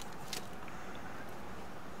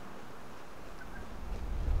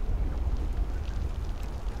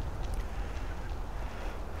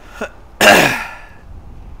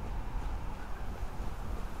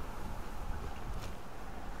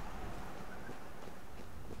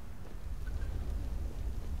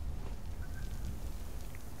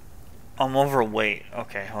 I'm overweight.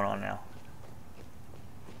 Okay, hold on now.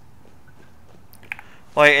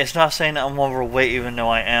 Wait, it's not saying that I'm overweight even though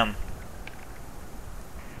I am.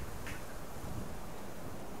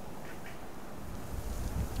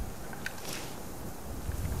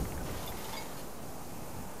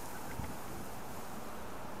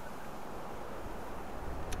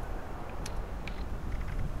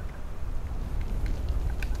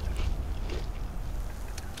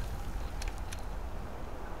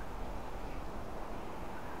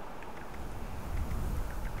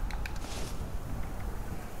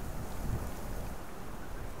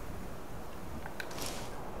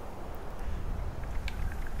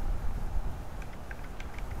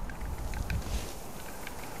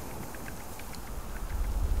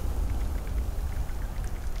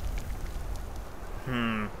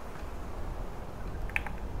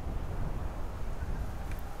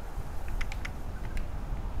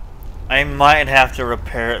 I might have to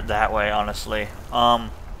repair it that way, honestly. Yeah,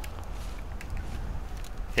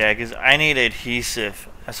 because I need adhesive.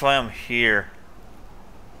 That's why I'm here.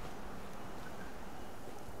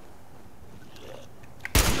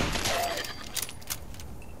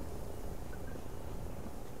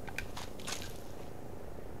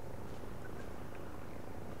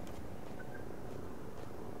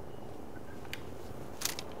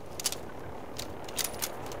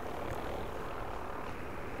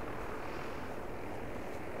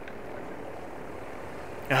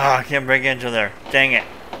 Ah, I can't break into there. Dang it.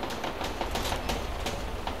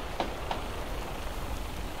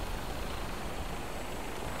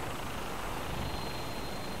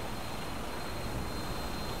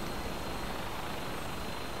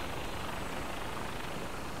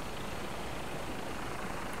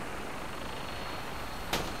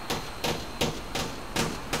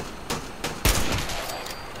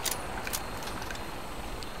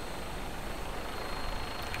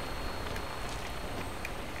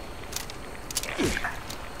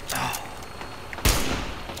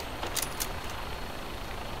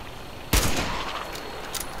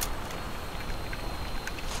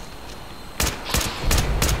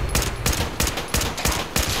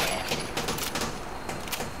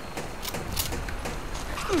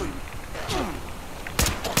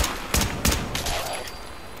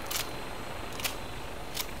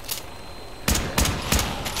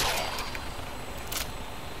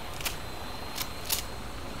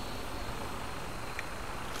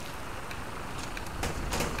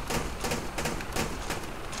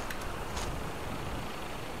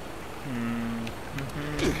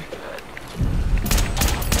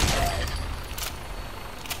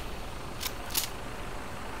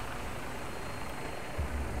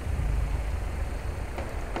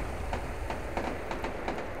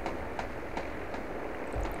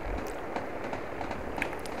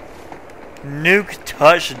 Nuke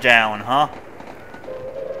touchdown, huh?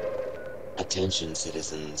 Attention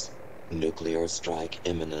citizens. Nuclear strike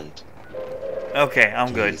imminent. Okay,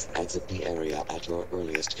 I'm good. Please exit the area at your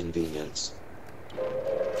earliest convenience.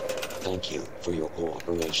 Thank you for your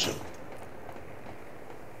cooperation.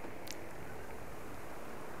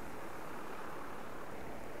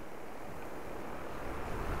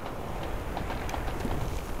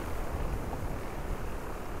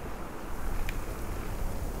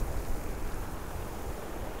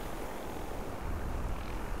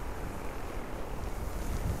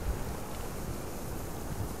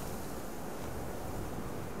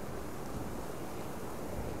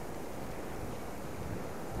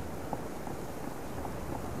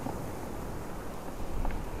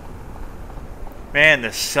 Man,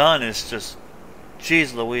 the sun is just...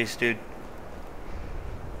 Jeez Louise, dude.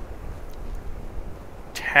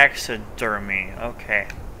 Taxidermy. Okay.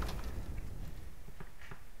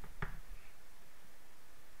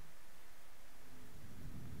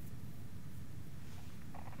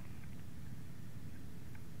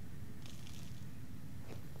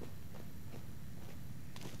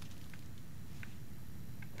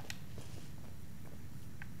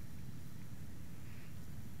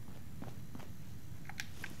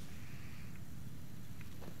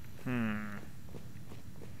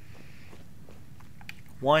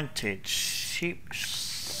 Wanted sheep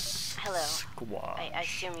Hello. squash. I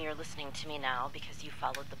assume you're listening to me now because you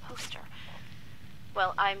followed the poster.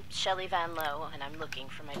 Well, I'm Shelley Van Lowe, and I'm looking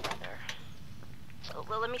for my brother.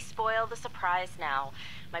 Well, let me spoil the surprise now.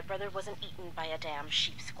 My brother wasn't eaten by a damn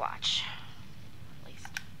sheep squatch. At least,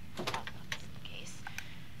 that's the case.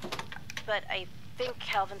 But I think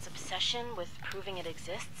Calvin's obsession with proving it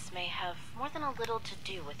exists may have more than a little to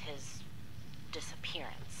do with his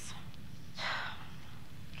disappearance.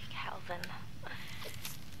 Calvin.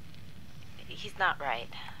 He's not right.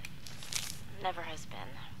 Never has been.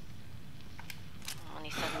 When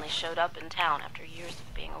he suddenly showed up in town after years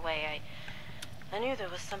of being away, I knew there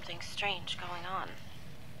was something strange going on.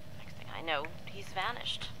 Next thing I know, he's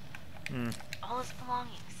vanished. All his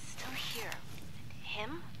belongings still here.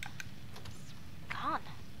 Him? He's gone.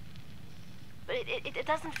 But it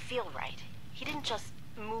doesn't feel right. He didn't just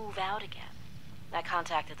move out again. I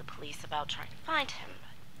contacted the police about trying to find him,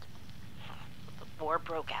 but the war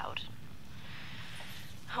broke out.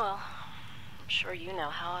 Well, I'm sure you know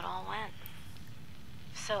how it all went.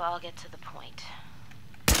 So I'll get to the point.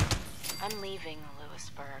 I'm leaving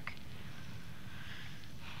Lewisburg.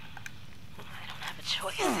 I don't have a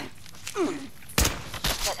choice.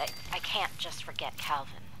 But I can't just forget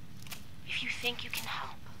Calvin. If you think you can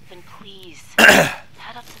help, then please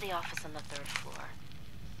head up to the office on the 3rd floor.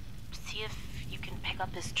 See if you can pick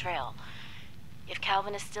up his trail. If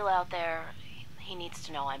Calvin is still out there, he needs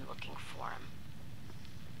to know I'm looking for him.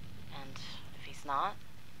 And if he's not,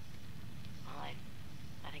 well,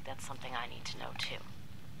 I think that's something I need to know too.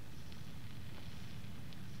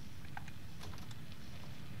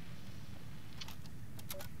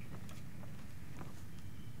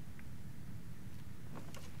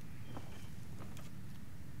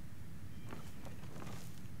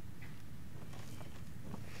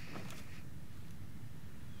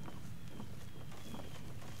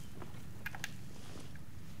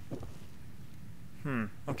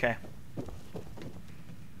 Okay.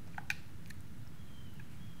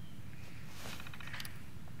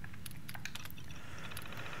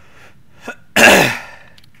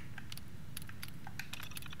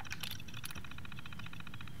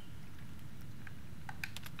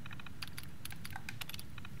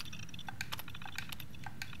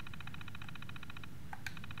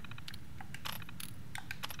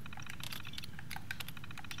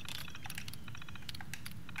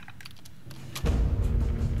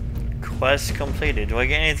 Quest completed. Do I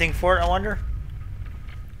get anything for it, I wonder?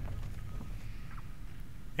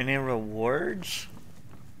 Any rewards?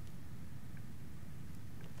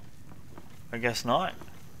 I guess not.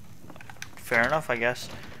 Fair enough, I guess.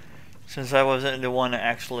 Since I wasn't the one that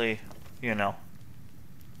actually, you know.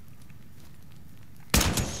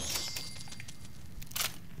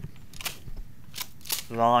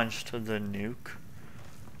 Launched the nuke.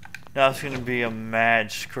 Now it's going to be a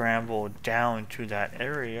mad scramble down to that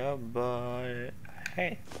area, but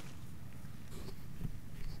hey.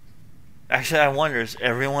 Actually, I wonder, is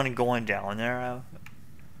everyone going down there?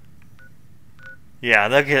 Yeah,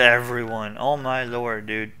 look at everyone. Oh my lord,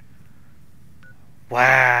 dude.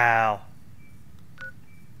 Wow.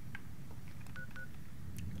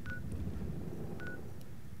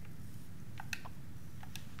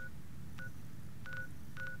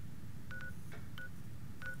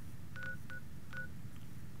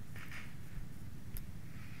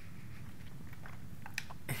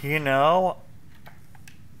 You know,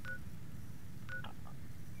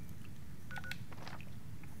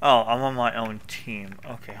 oh, I'm on my own team.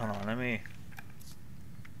 Okay, hold on, let me...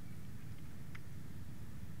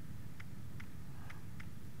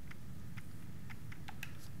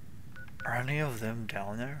 Are any of them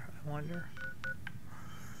down there, I wonder?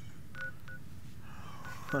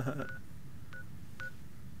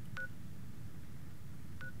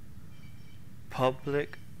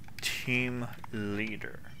 Public team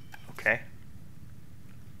leader. Okay.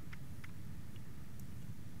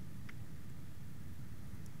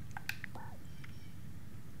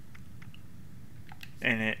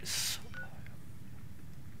 And it's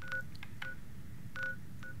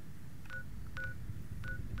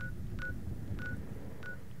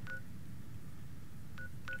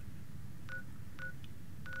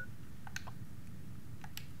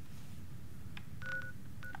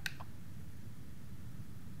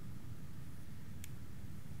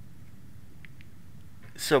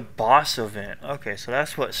it's a boss event. Okay, so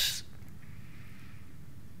that's what's...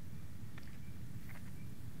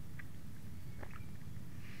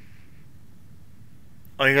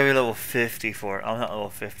 Oh, you gotta be level 50 for it. I'm not level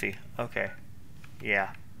 50. Okay.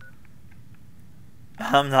 Yeah.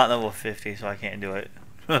 I'm not level 50, so I can't do it.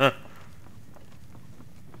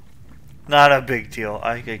 Not a big deal.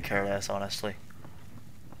 I could care less, honestly.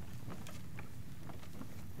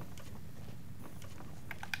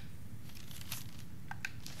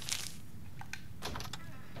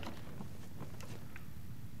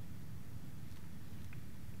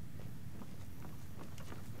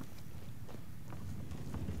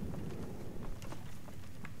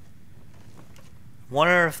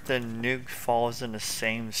 Wonder if the nuke falls in the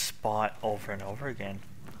same spot over and over again.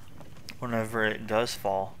 Whenever it does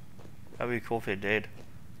fall. That'd be cool if it did.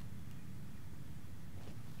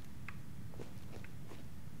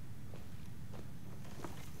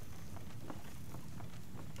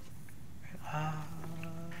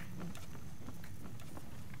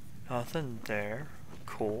 Nothing there.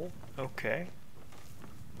 Cool. Okay.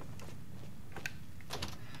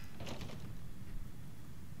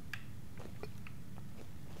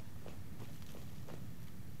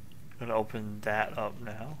 Gonna open that up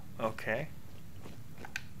now. Okay.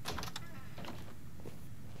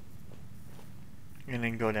 And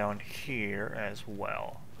then go down here as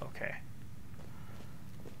well. Okay.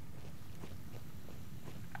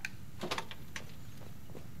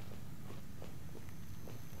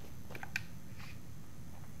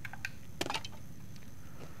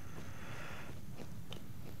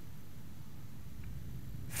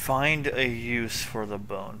 Find a use for the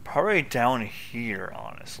bone. Probably down here,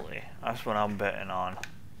 honestly. That's what I'm betting on.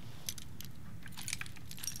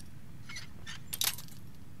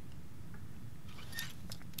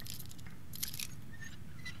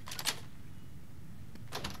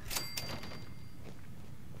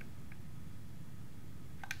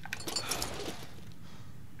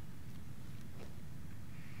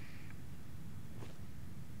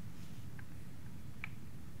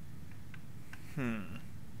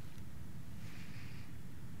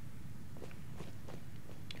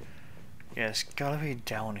 Yeah, it's gotta be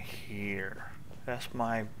down here. That's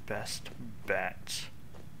my best bet.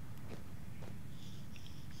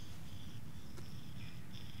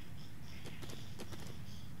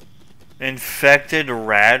 Infected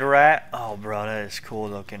rad rat? Oh, bro, that is cool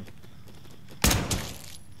looking.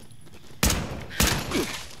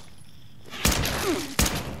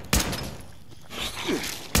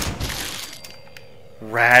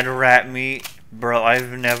 Rad rat meat? Bro,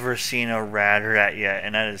 I've never seen a rad rat yet,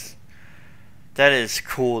 and that is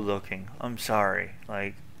cool looking. I'm sorry.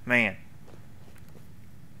 Like, man.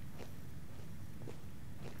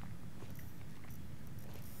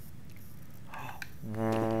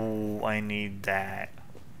 Ooh, I need that.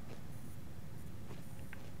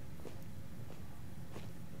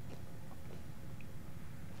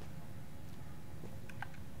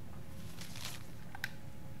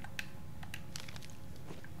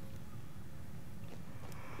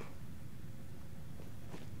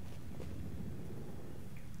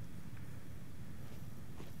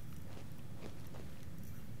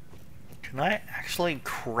 Can I actually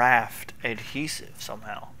craft adhesive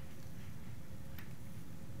somehow?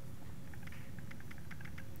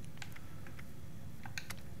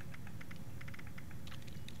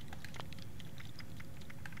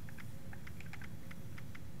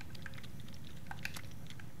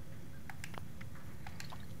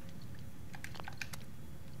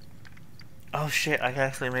 Oh shit, I can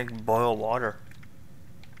actually make boiled water.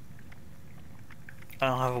 I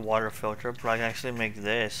don't have a water filter, but I can actually make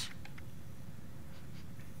this.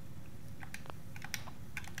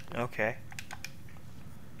 Okay.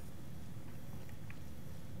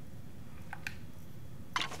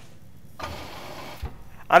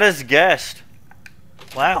 I just guessed.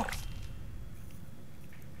 Wow.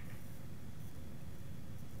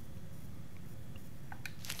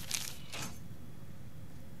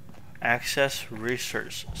 Access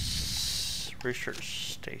research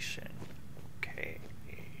station. Okay.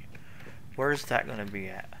 Where's that going to be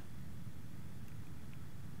at?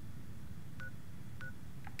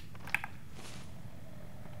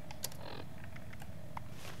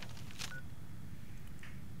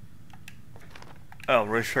 Oh,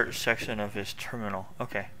 research section of his terminal.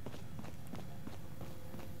 Okay.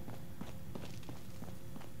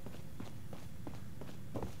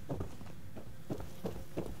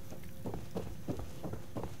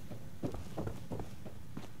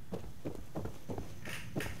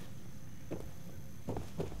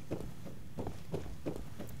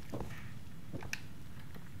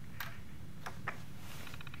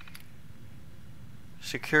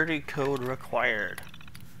 Security code required.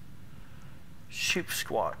 Sheep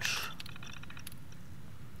squatch.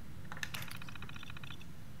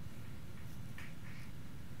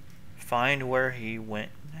 Find where he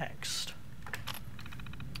went next.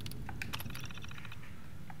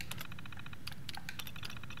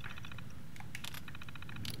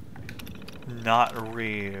 Not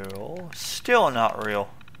real. Still not real.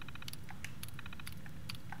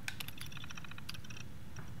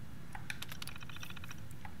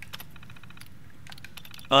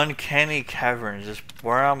 Uncanny Caverns is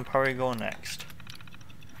where I'm probably going next.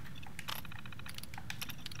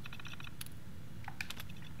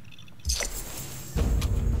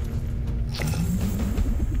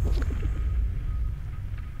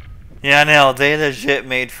 Yeah, I know, they legit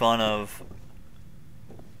made fun of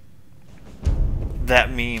that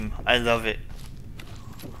meme. I love it.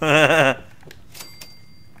 900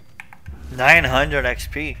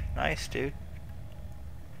 XP. Nice, dude.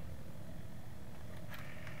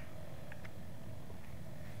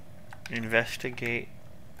 Investigate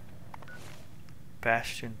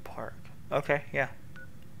Bastion Park. Okay, yeah.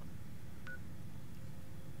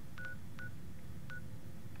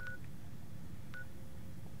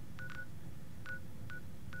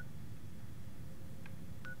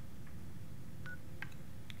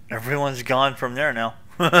 Everyone's gone from there now.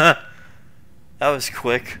 That was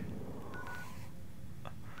quick.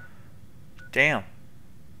 Damn.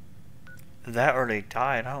 That or they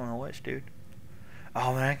died. I don't know which, dude.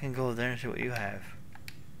 Oh man, I can go there and see what you have.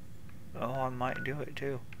 Oh, I might do it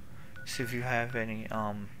too. See if you have any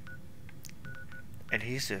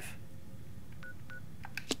adhesive.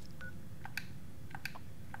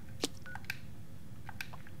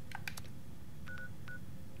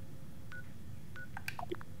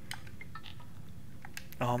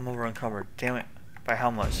 Oh, I'm over encumbered. Damn it. By how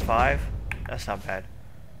much? 5? That's not bad.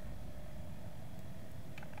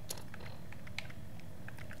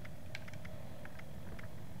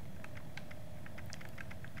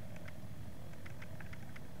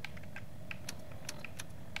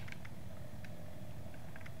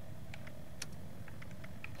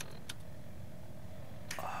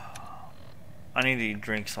 I need to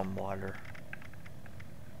drink some water.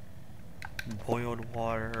 Boiled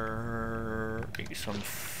water. Eat some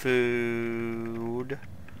food.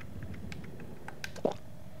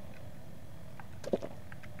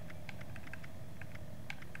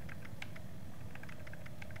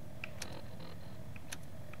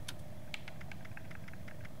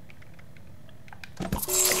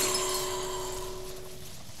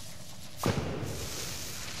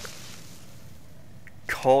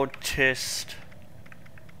 Cultist.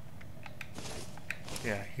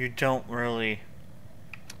 Yeah, you don't really...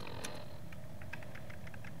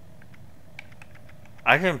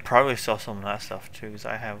 I can probably sell some of that stuff too, because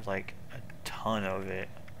I have like a ton of it.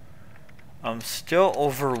 I'm still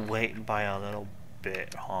overweight by a little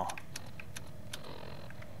bit, huh?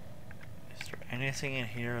 Is there anything in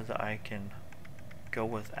here that I can go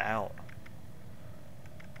without?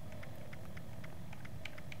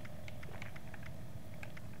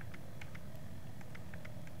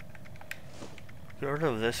 Get rid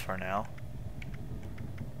of this for now.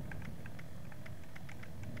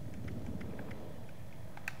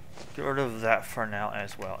 Get rid of that for now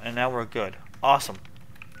as well. And now we're good. Awesome.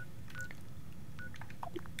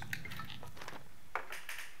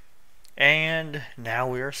 And now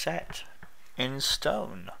we are set in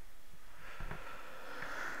stone.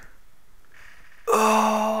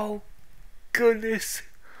 Oh, goodness.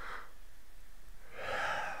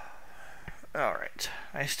 Alright,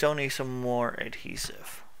 I still need some more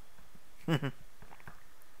adhesive.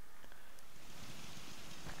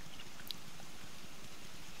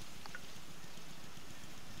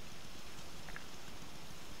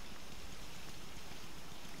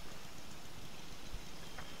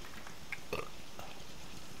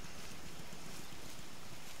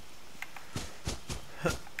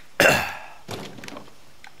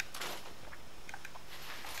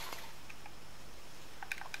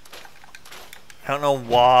 I don't know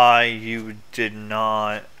why you did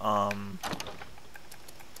not, I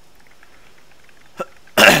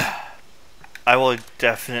will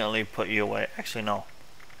definitely put you away. Actually, no.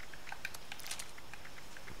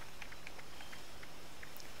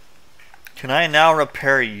 Can I now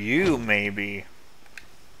repair you, maybe?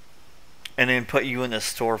 And then put you in the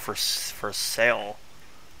store for sale?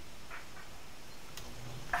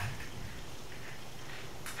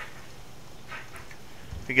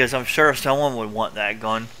 Because I'm sure someone would want that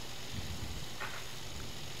gun.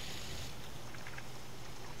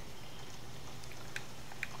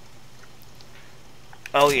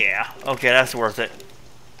 Oh yeah. Okay, that's worth it.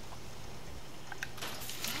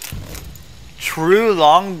 true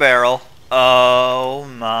long barrel. Oh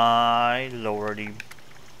my lordy.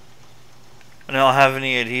 I don't have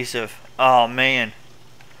any adhesive. Oh man.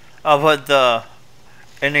 Oh, but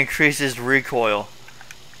it increases recoil.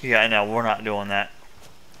 Yeah, no, we're not doing that.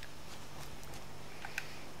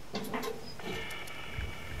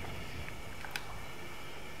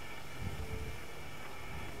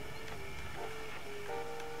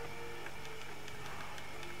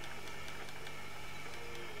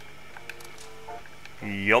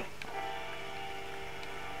 Yup.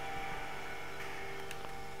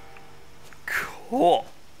 Cool.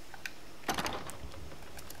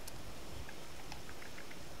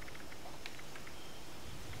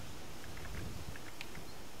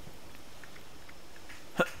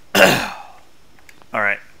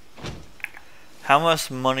 Alright. How much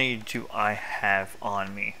money do I have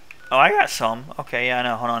on me? Oh, I got some. Okay, yeah, I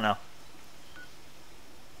know. Hold on now.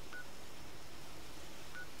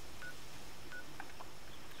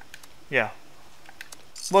 Yeah.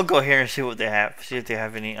 We'll go here and see what they have. See if they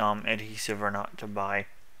have any adhesive or not to buy.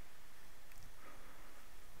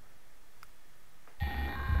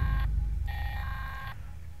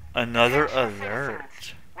 Another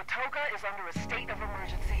alert. Watoga is under a state of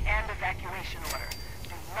emergency and evacuation order.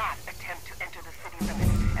 Do not attempt to enter the city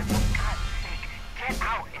limits, and for God's sake, get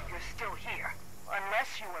out if you're still here.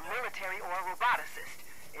 Unless you are military or a roboticist.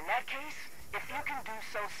 In that case, if you can do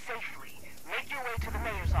so safely, make your way to the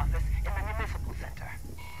mayor's office in the municipal center.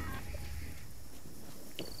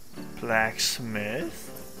 Blacksmith.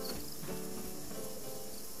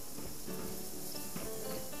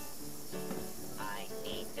 I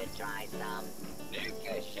need to try some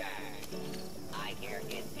Nuka Shack. I hear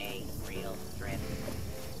it's a real strip.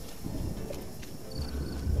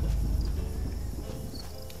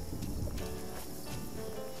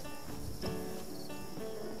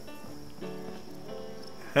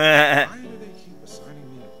 Why do they keep assigning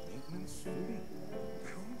me maintenance duty?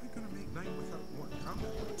 How am I gonna make night without more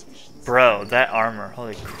combat rotations? Bro, that armor.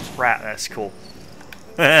 Holy crap, that's cool.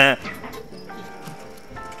 If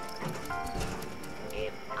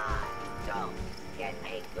I don't get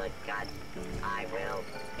a good cut, I will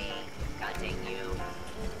be cutting you.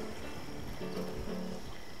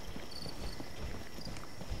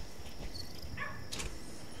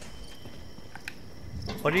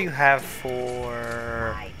 What do you have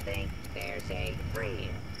for... I think there's a free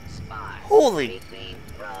spot Holy... between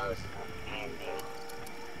Rose and me.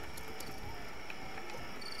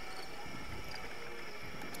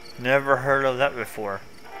 Never heard of that before.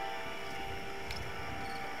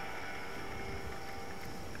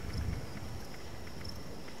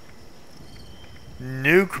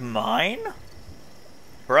 Nuke mine?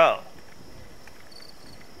 Bro.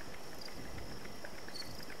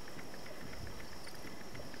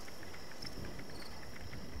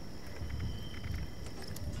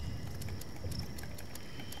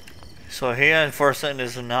 So he unfortunately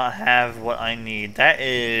does not have what I need. That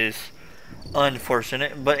is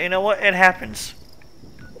unfortunate, but you know what? It happens.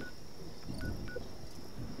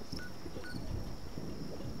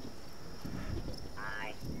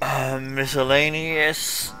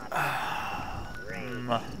 Miscellaneous.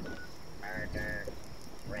 Murder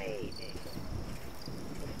raiding.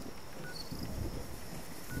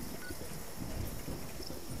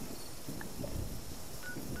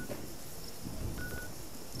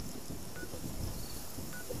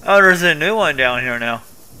 Oh, there's a new one down here now.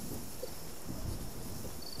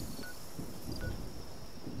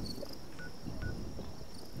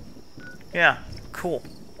 Yeah, cool.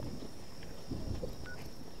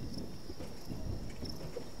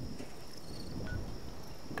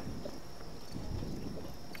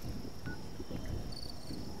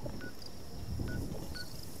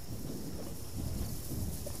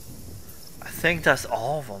 I think that's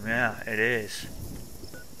all of them. Yeah, it is.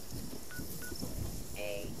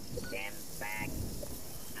 A stem back.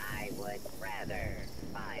 I would rather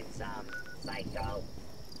find some psycho.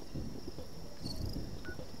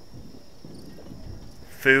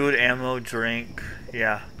 Food, ammo, drink.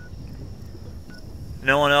 Yeah.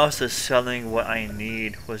 No one else is selling what I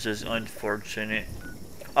need, which is unfortunate.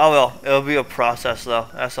 Oh well, it'll be a process though.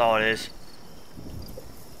 That's all it is.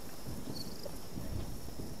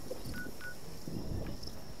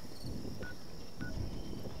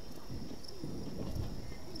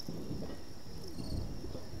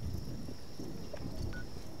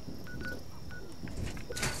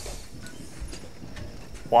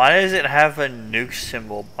 Why does it have a nuke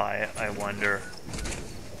symbol by it, I wonder?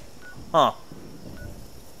 Huh.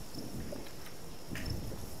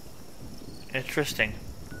 Interesting.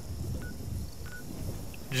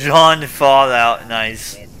 John Fallout,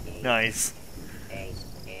 nice. Nice.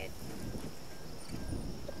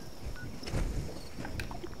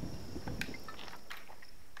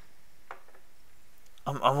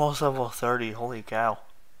 I'm almost level 30. Holy cow.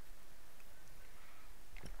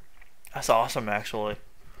 That's awesome, actually.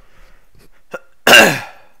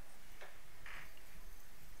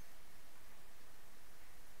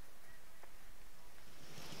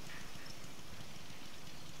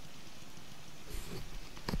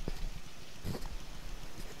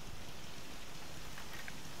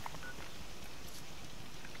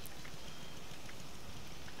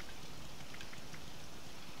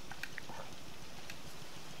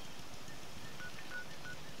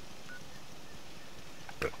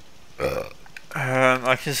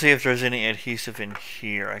 I can see if there's any adhesive in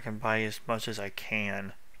here. I can buy as much as I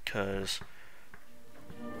can, because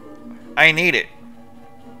I need it.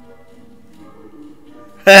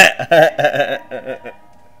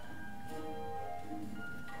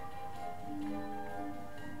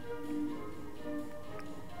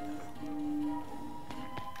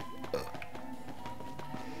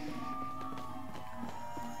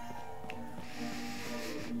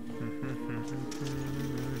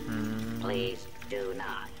 Please do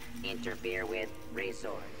not interfere with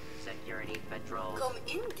resort security patrol. Come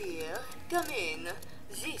in, dear. Come in.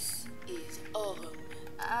 This is our home.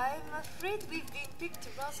 I'm afraid we've been picked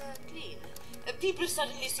rather clean. People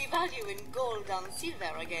suddenly see value in gold and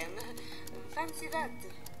silver again. Fancy that.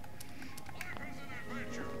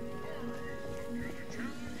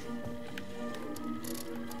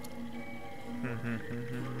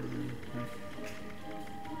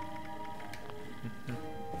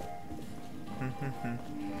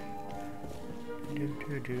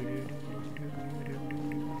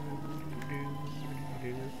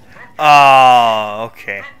 Oh,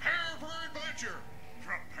 okay.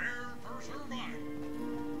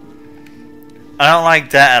 I don't like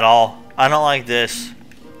that at all. I don't like this.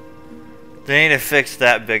 They need to fix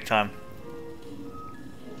that big time.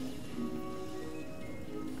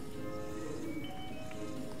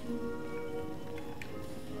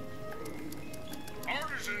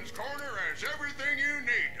 Artisan's Corner has everything you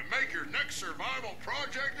need to make your next survival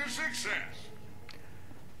project a success.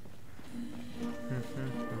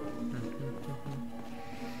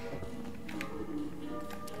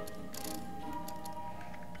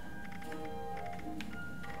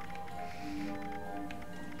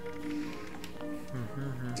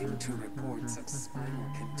 Due to reports of spinal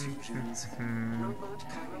contusions, robot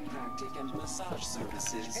chiropractic and massage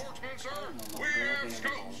services Sportsman, sir, are no we longer have available.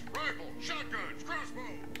 scopes, rifles, shotguns,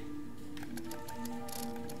 crossbows.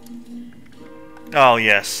 Oh,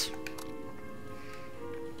 yes.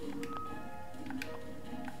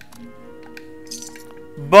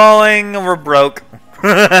 Boing, we're broke.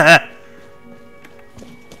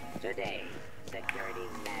 Today, security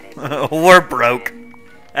status. We're broke.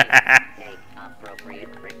 Take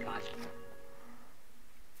appropriate precautions.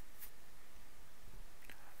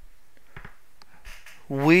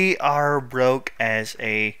 We are broke as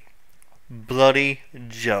a bloody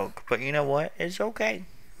joke. But you know what? It's okay.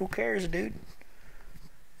 Who cares, dude?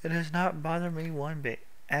 It does not bother me one bit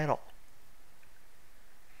at all.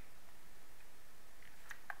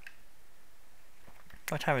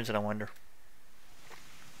 What time is it, I wonder?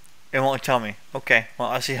 It won't tell me. Okay, well,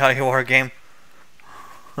 I see how you are, game.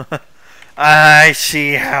 I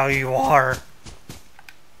see how you are.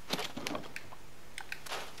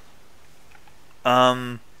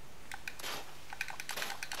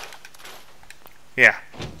 Yeah.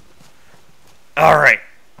 Alright.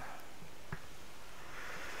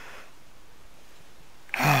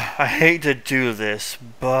 I hate to do this,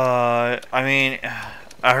 but I mean,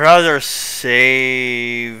 I'd rather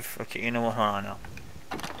save. Okay, you know what? Hold on now.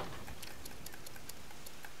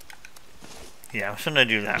 Yeah, I'm just gonna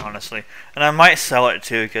do that, honestly. And I might sell it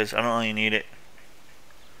too, because I don't really need it.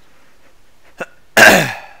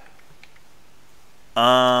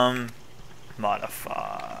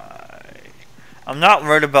 Modify. I'm not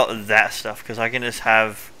worried about that stuff, because I can just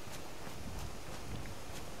have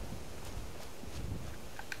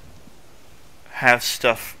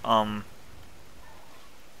stuff, oh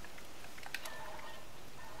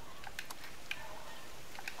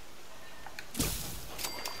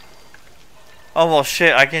well,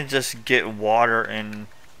 shit, I can just get water and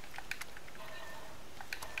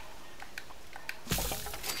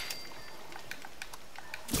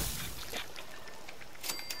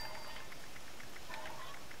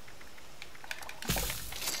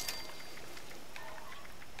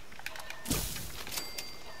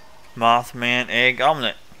Mothman egg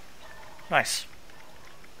omelet. Nice.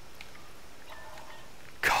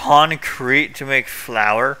 Concrete to make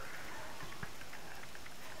flour.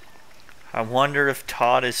 I wonder if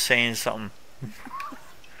Todd is saying something.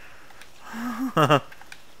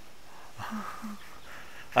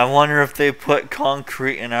 I wonder if they put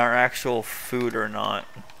concrete in our actual food or not.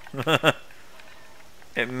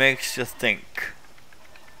 It makes you think.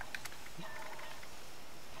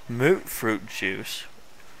 Moot fruit juice.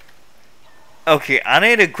 Okay, I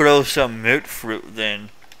need to grow some moot fruit then.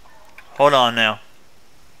 Hold on now.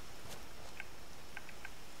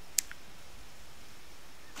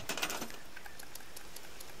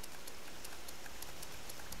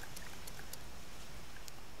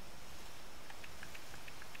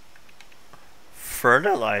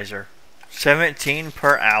 Fertilizer. 17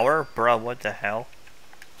 per hour? Bruh, what the hell?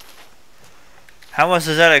 How much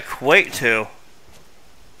does that equate to?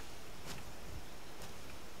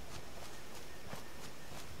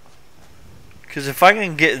 Because if I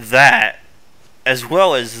can get that, as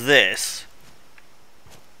well as this,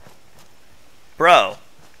 bro.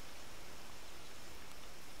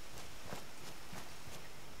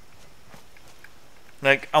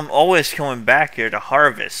 Like, I'm always coming back here to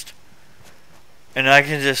harvest. And I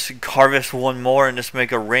can just harvest one more and just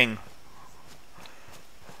make a ring.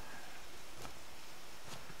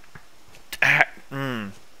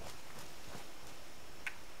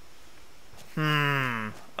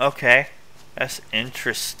 Okay. That's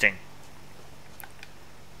interesting.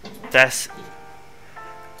 That's...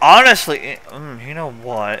 Honestly, you know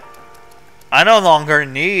what? I no longer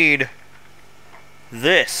need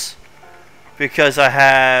this. Because I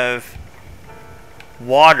have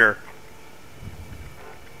water.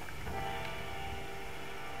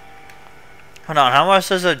 Hold on, how much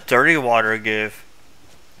does a dirty water give?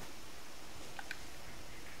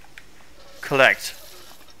 Collect.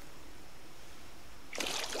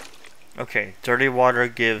 Okay, dirty water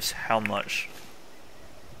gives how much?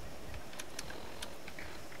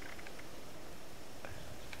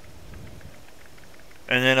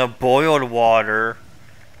 And then a boiled water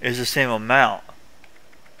is the same amount.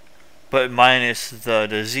 But minus the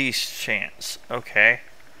disease chance. Okay.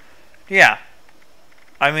 Yeah.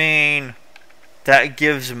 I mean, that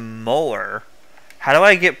gives more. How do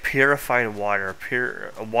I get purified water?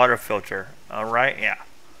 A water filter. Alright, yeah.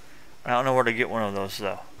 I don't know where to get one of those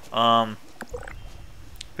though.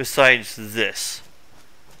 Besides this.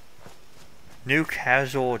 New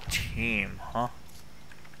casual team, huh?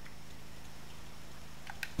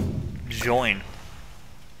 Join.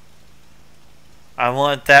 I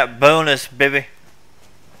want that bonus, baby.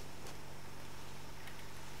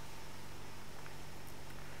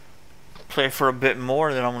 Play for a bit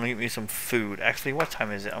more, then I'm gonna get me some food. Actually, what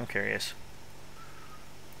time is it? I'm curious.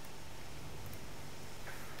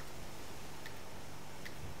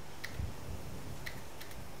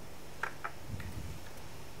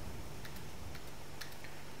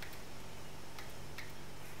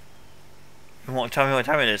 You won't tell me what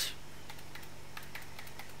time it is.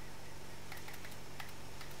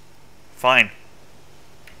 Fine.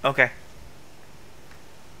 Okay.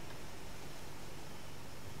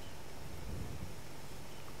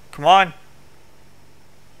 Come on.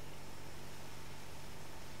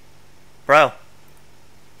 Bro.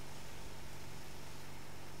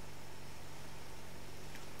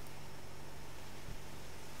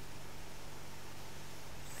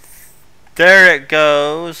 There it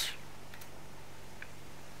goes.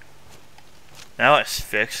 Now it's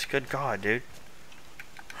fixed. Good God, dude.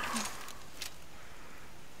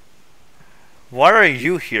 What are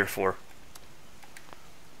you here for?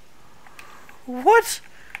 What?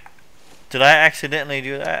 Did I accidentally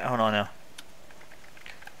do that? Hold on now.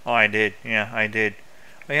 Oh, I did. Yeah, I did.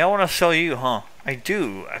 Oh, yeah, I want to sell you, huh? I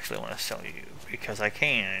do actually want to sell you because I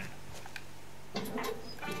can.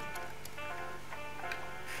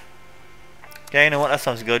 Yeah, you know what? That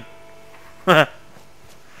sounds good.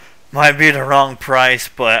 Might be the wrong price,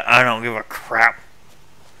 but I don't give a crap.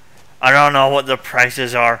 I don't know what the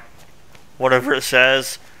prices are. Whatever it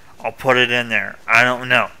says, I'll put it in there. I don't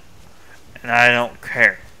know. And I don't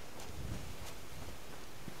care.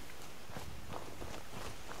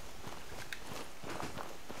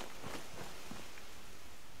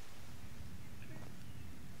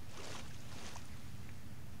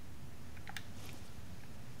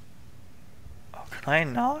 Oh, can I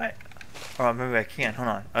not? Or maybe I can. Hold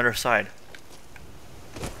on. Other side.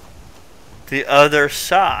 The other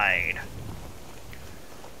side.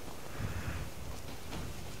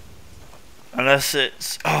 Unless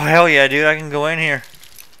it's... Oh, hell yeah, dude. I can go in here.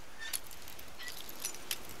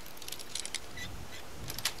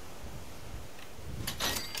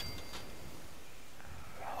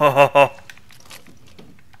 Ho ho ho.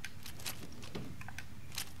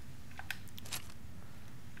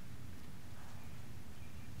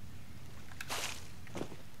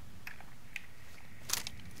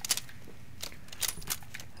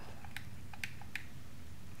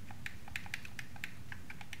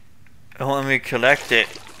 It won't let me collect it.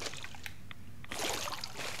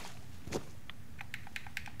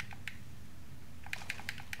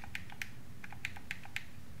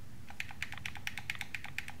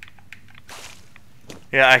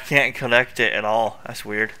 Yeah, I can't collect it at all. That's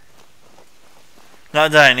weird.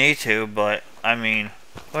 Not that I need to, but I mean,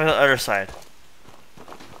 where's the other side?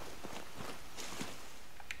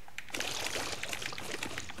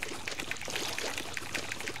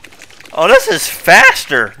 Oh, this is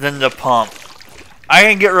faster than the pump. I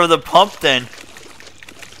can get rid of the pump then.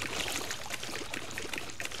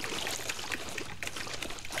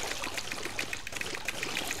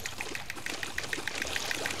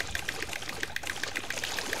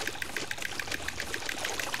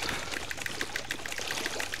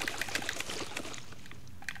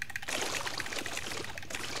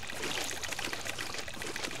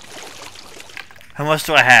 How much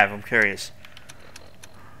do I have? I'm curious.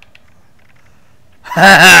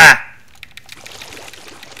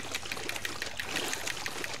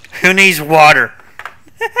 Who needs water?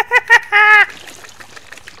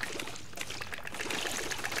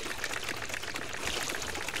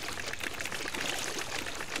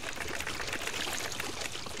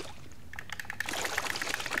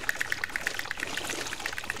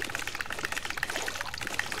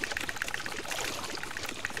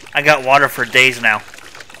 I got water for days now.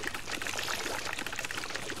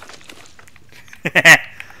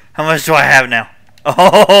 How much do I have now?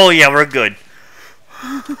 Oh, yeah, we're good.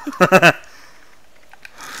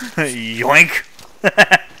 Yoink.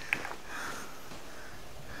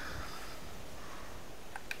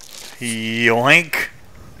 Yoink.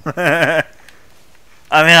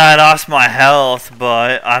 I mean, I lost my health,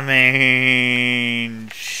 but I mean,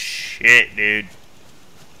 shit, dude.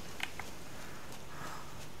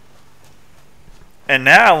 And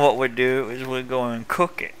now what we do is we go and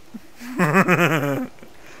cook it.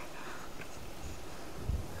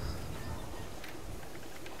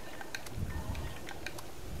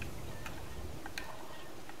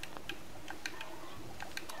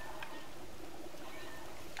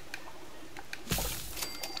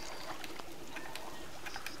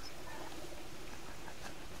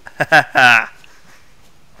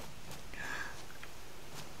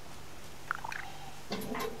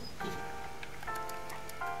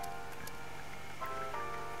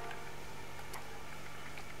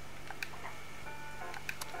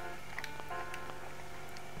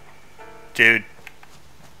 Dude.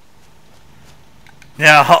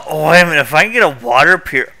 Now, oh, wait a minute. If I can get a water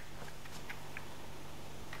pure...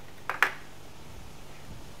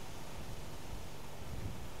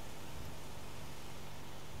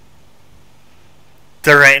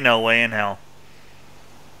 There ain't no way in hell.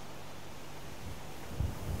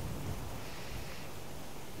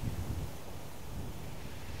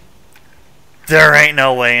 There ain't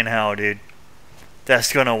no way in hell, dude.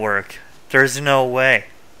 That's gonna work. There's no way.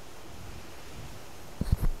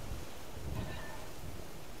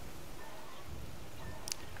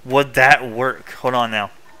 Would that work? Hold on now.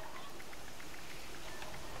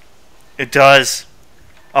 It does.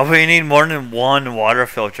 Oh, but you need more than one water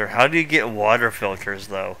filter. How do you get water filters,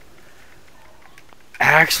 though?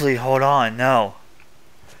 Actually, hold on. No.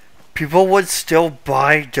 People would still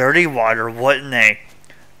buy dirty water, wouldn't they?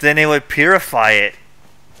 Then they would purify it.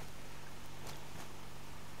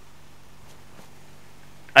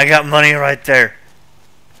 I got money right there.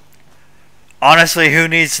 Honestly, who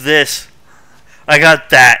needs this? I got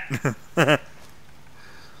that.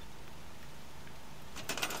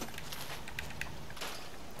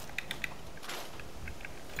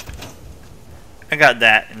 I got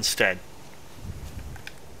that instead.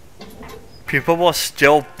 People will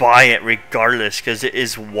still buy it regardless because it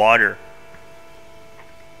is water.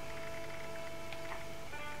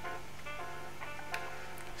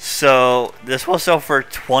 So this will sell for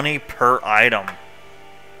 20 per item.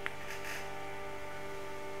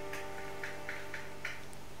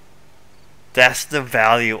 That's the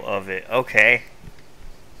value of it. Okay.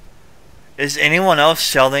 Is anyone else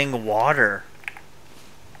selling water?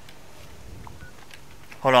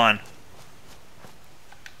 Hold on.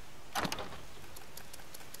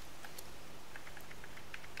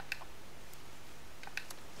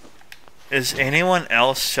 Is anyone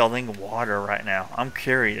else selling water right now? I'm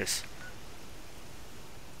curious.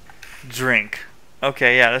 Drink.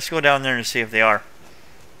 Okay, yeah, let's go down there and see if they are.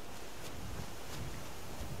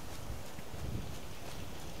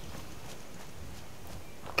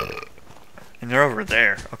 And they're over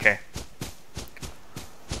there. Okay.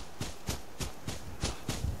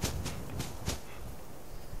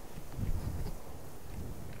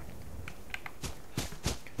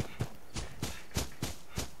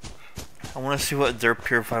 I want to see what their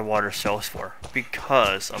purified water sells for,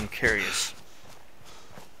 because I'm curious.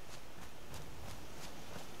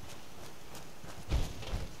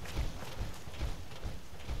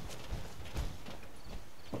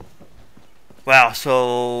 Wow,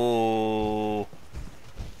 so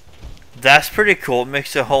that's pretty cool. It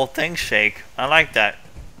makes the whole thing shake. I like that.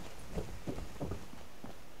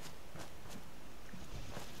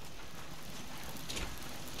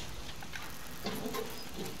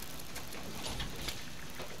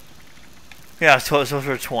 Yeah, so those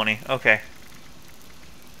are 20. Okay.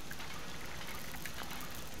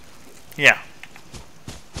 Yeah.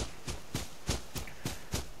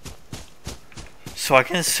 So I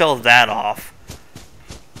can sell that off.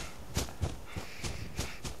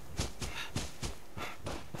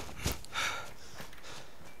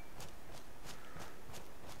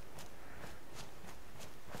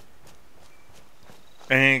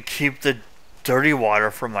 And keep the dirty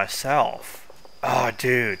water for myself. Oh,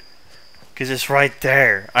 dude. Cause it's right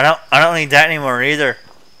there. I don't need that anymore either.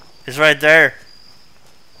 It's right there.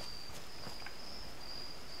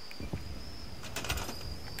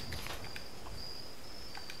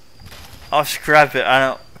 I'll scrap it. I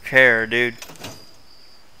don't care, dude.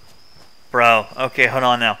 Bro. Okay, hold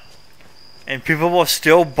on now. And people will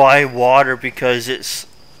still buy water because it's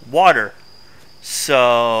water.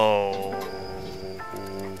 So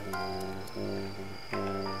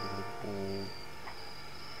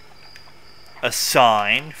a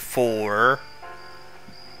sign for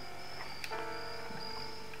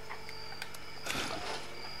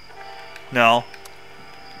no.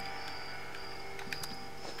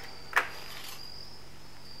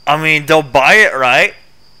 I mean, they'll buy it, right?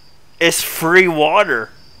 It's free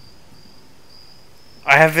water.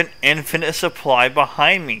 I have an infinite supply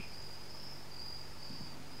behind me.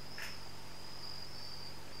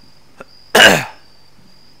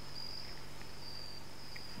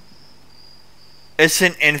 It's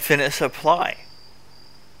an infinite supply.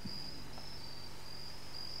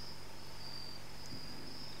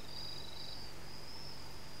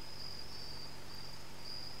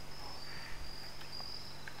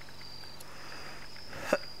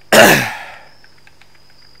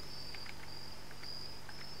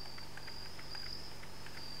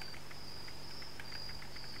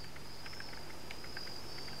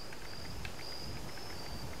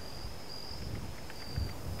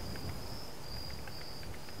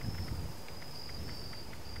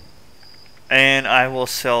 And I will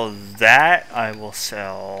sell that. I will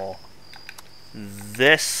sell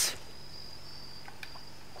this.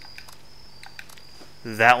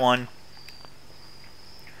 That one.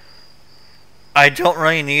 I don't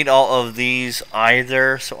really need all of these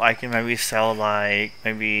either, so I can maybe sell like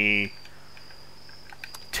maybe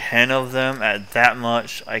 10 of them at that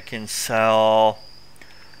much. I can sell...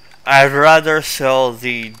 I'd rather sell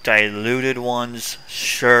the diluted ones.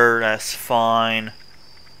 Sure, that's fine.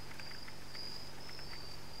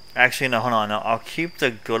 Actually, no, hold on. No, I'll keep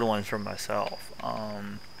the good ones for myself.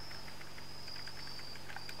 And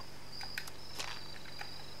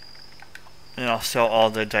I'll sell all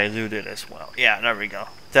the diluted as well. Yeah, there we go.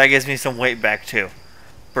 That gives me some weight back too.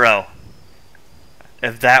 Bro,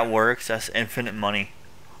 if that works, that's infinite money.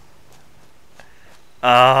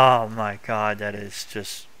 Oh my god, that is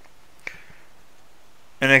just...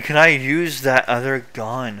 And then can I use that other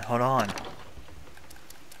gun? Hold on.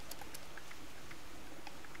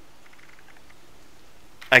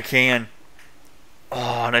 I can.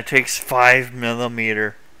 Oh, and it takes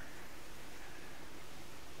 5mm.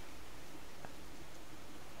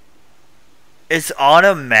 It's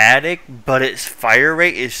automatic, but its fire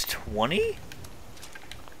rate is 20?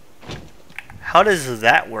 How does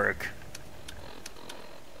that work?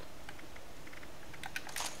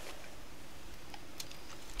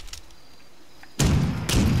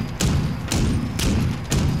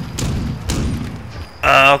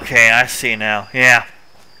 Okay, I see now. Yeah.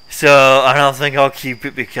 So, I don't think I'll keep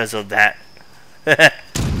it because of that.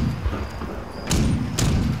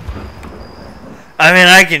 I mean,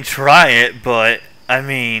 I can try it, but, I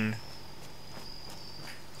mean...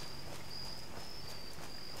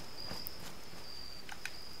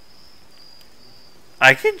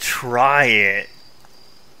 I can try it.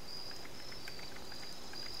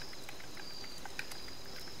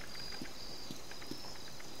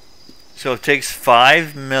 So it takes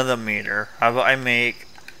 5mm. How about I make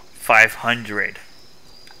 500?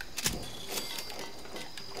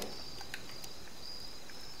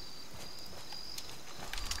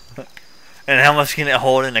 And how much can it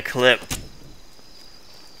hold in a clip?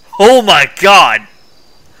 Oh my god!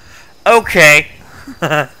 Okay.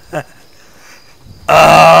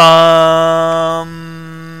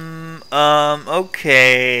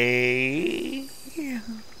 Okay.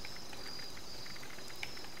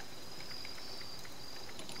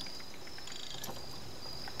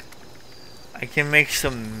 I can make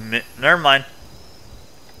some... Never mind.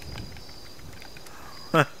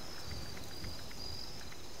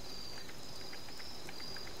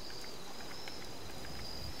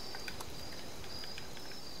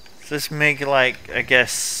 Let's make like, I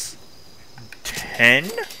guess,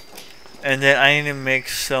 10? And then I need to make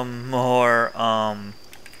some more,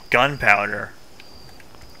 gunpowder.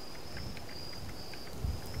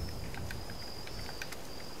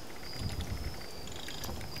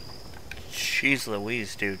 Jeez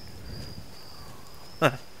Louise, dude.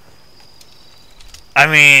 I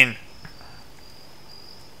mean...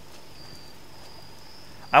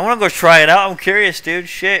 I wanna go try it out, I'm curious, dude.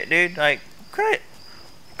 Shit, dude, like, what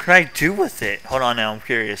can I do with it? Hold on now, I'm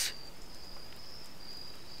curious.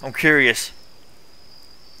 I'm curious.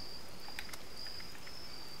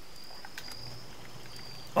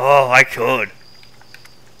 Oh, I could.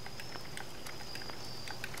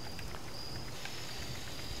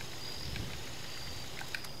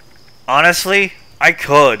 Honestly, I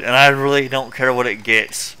could, and I really don't care what it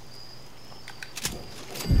gets.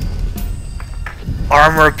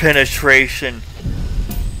 Armor penetration.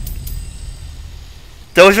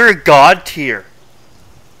 Those are God tier.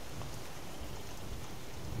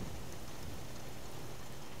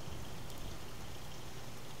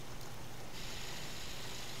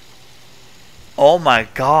 Oh my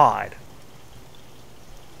God.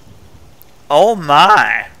 Oh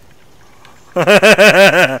my.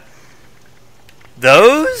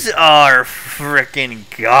 Those are freaking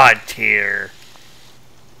God tier.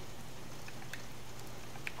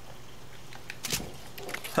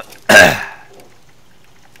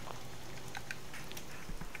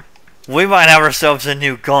 We might have ourselves a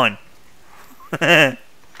new gun.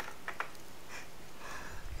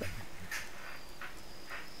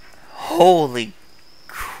 Holy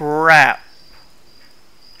crap.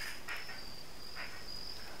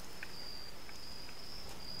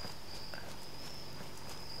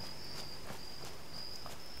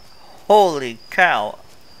 Holy cow.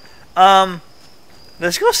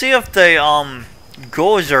 Let's go see if the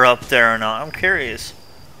goals are up there or not. I'm curious.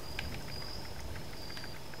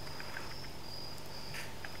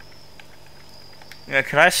 Yeah,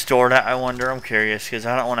 can I store that, I wonder? I'm curious, because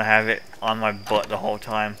I don't want to have it on my butt the whole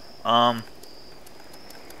time. And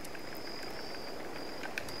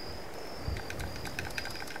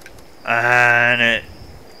it...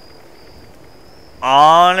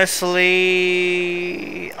 Honestly...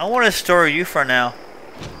 I want to store you for now.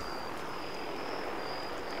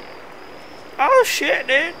 Oh shit,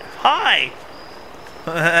 dude. Hi.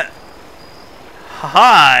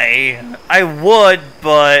 Hi. I would,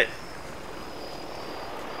 but...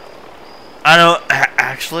 I don't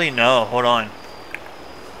actually know. Hold on.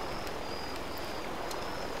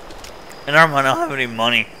 And I don't have any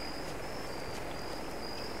money.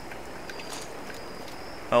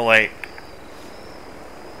 Oh wait.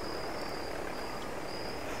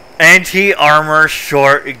 Anti-armor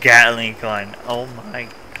short Gatling gun. Oh my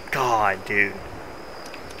God, dude.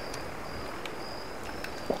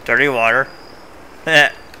 Dirty water.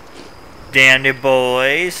 Dandy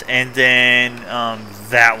boys, and then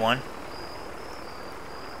that one.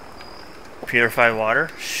 Purified water?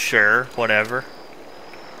 Sure, whatever.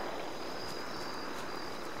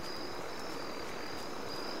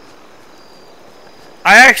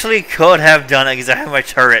 I actually could have done it because I have my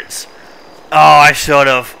turrets. Oh, I should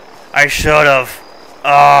have. I should have.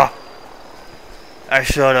 Oh. I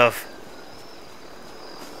should have.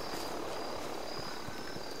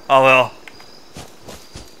 Oh well.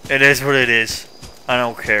 It is what it is. I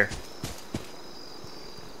don't care.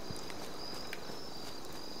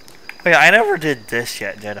 Wait, I never did this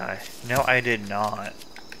yet, did I? No, I did not.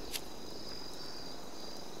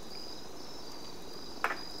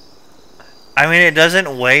 I mean, it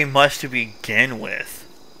doesn't weigh much to begin with.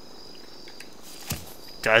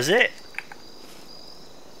 Does it?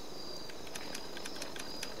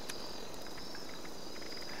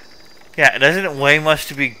 Yeah, it doesn't weigh much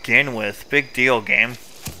to begin with. Big deal, game.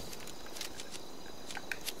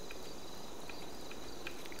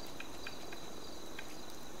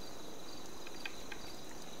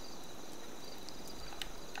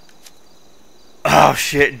 Oh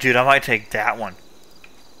shit, dude, I might take that one.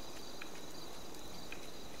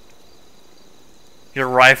 Your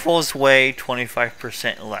rifles weigh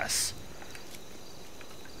 25% less.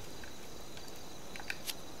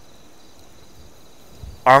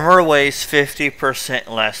 Armor weighs 50%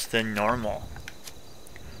 less than normal.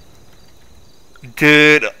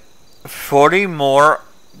 Dude, 40 more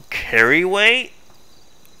carry weight?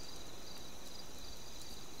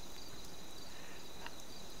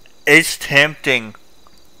 It's tempting.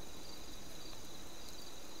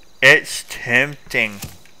 It's tempting.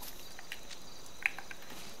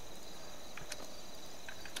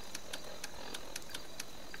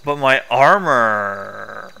 But my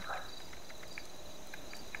armor...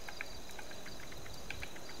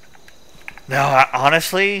 No,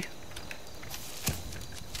 honestly...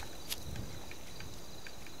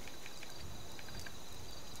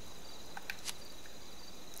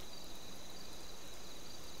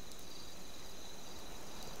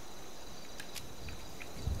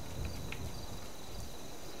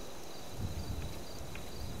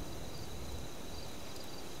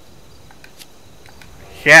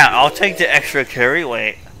 Yeah, I'll take the extra carry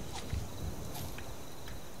weight.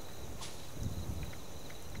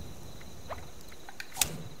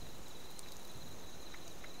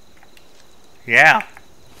 Yeah.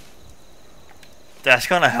 That's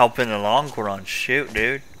gonna help in the long run. Shoot,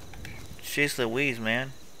 dude. Jeez Louise,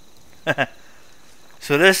 man.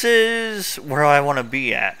 So this is where I want to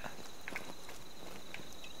be at.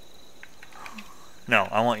 No,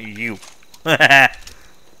 I want you.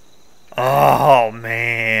 Oh,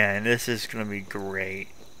 man. This is gonna be great.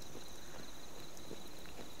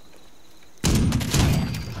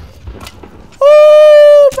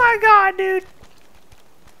 Oh, my God, dude.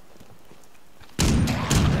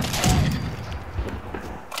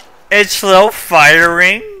 It's slow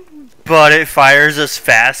firing, but it fires as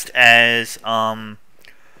fast as my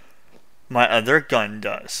other gun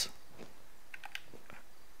does.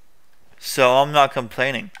 So I'm not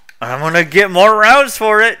complaining. I'm gonna get more rounds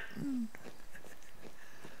for it.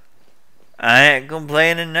 I ain't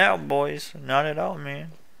complaining now, boys. Not at all,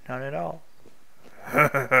 man. Not at all.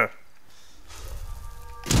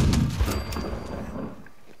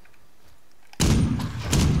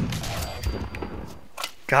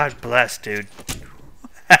 God bless, dude.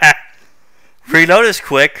 Reload is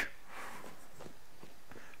quick.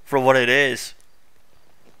 For what it is.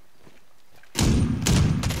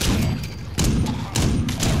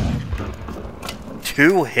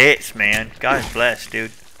 Two hits, man. God bless,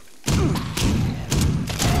 dude.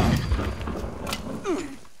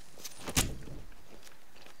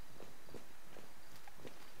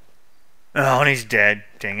 Oh, and he's dead.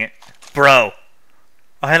 Dang it. Bro.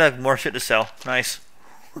 I had like more shit to sell. Nice.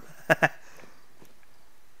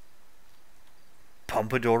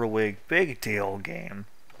 Pompadour wig. Big deal game.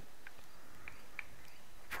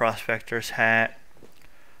 Prospector's hat.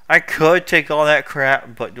 I could take all that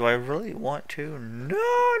crap, but do I really want to? Not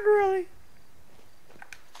really.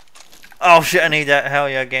 Oh shit, I need that. Hell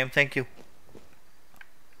yeah, game. Thank you.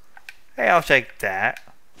 Hey, I'll take that.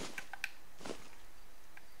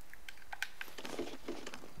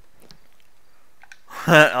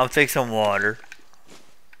 I'll take some water.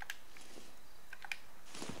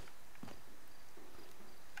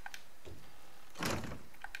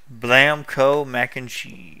 Blamco mac and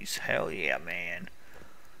cheese. Hell yeah, man.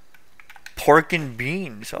 Pork and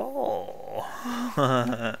beans. Oh.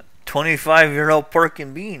 25-year-old pork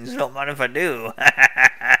and beans. Don't mind if I do.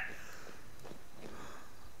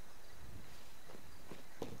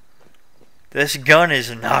 This gun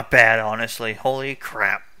is not bad, honestly. Holy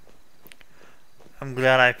crap. I'm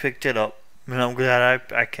glad I picked it up. And I'm glad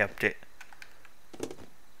I kept it.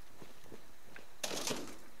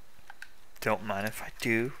 Don't mind if I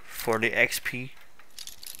do. For the XP.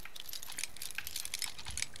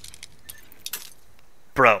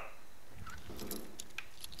 Bro.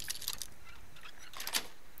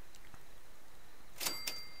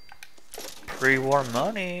 Pre-war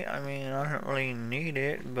money? I mean, I don't really need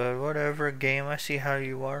it, but whatever, game. I see how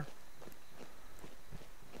you are.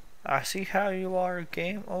 I see how you are,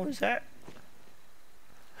 game. What was that?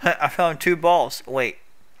 I found 2 balls. Wait.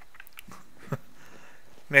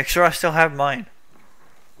 Make sure I still have mine.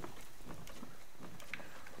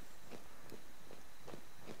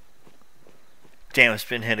 Damn, it's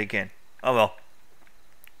been hit again. Oh well.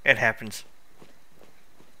 It happens.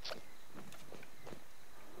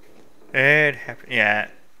 It happens. Yeah.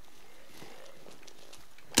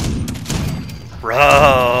 Bro.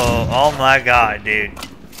 Oh my god, dude.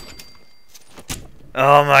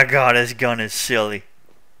 Oh my god, this gun is silly.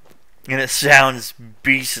 And it sounds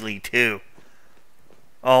beastly too.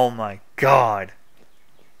 Oh my god.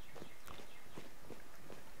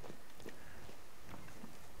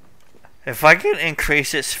 If I can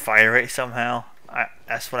increase its fire rate somehow,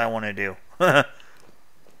 that's what I want to do.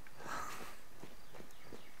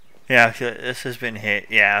 Yeah, this has been hit.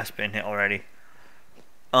 Yeah, it's been hit already.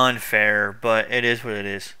 Unfair, but it is what it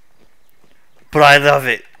is. But I love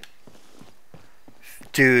it.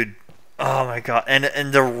 Dude. Oh my god.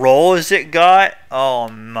 And the rolls it got. Oh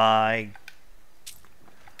my.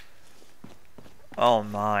 Oh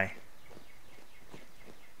my.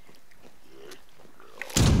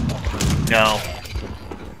 No.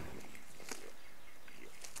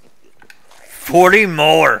 40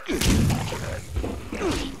 more.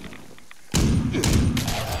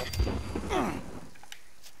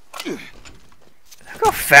 Look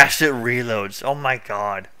how fast it reloads. Oh my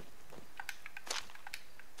god.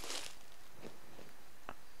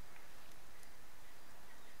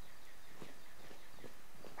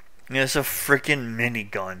 Yeah, it's a freaking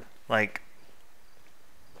minigun. Like,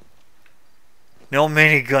 no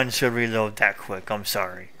minigun should reload that quick. I'm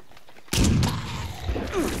sorry.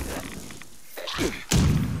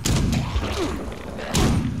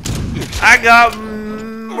 I got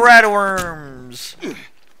radworms.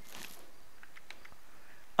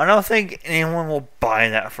 I don't think anyone will buy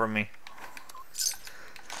that from me.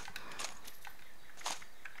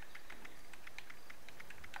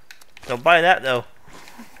 They'll buy that though.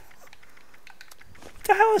 What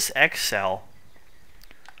the hell is Excel?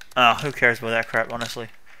 Oh, who cares about that crap, honestly?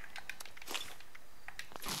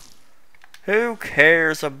 Who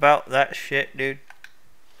cares about that shit, dude?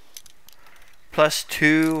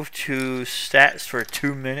 +2 to stats for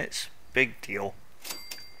 2 minutes. Big deal.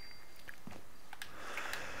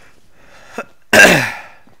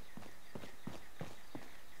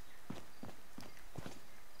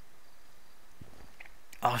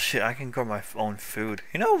 Oh shit, I can grow my own food.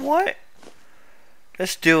 You know what?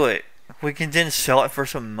 Let's do it. We can then sell it for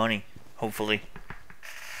some money, hopefully.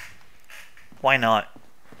 Why not?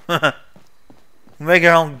 Make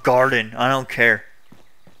our own garden. I don't care.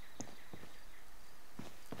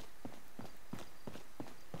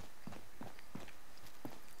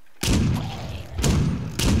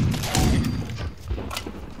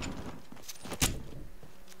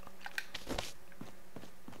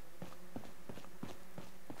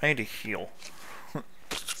 I need to heal.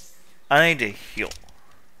 I need to heal.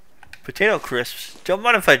 Potato crisps. Don't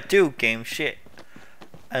mind if I do, game shit.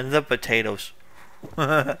 I love potatoes.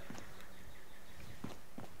 I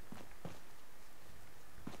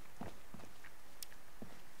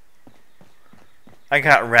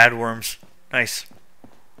got radworms. Nice.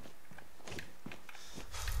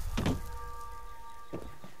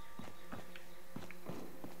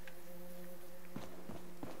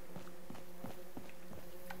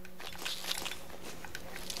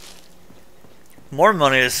 More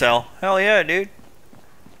money to sell. Hell yeah, dude.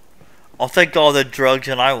 I'll take all the drugs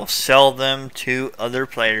and I will sell them to other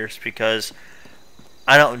players because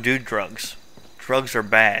I don't do drugs. Drugs are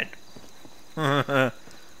bad. I'll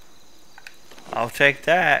take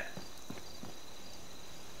that.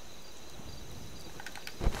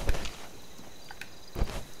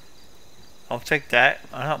 I'll take that.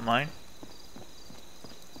 I don't mind.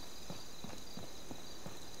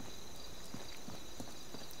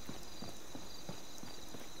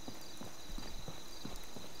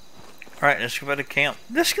 Alright, let's go back to camp.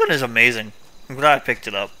 This gun is amazing. I'm glad I picked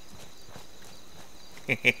it up.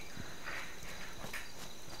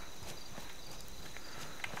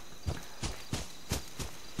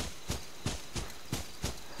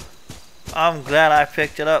 I'm glad I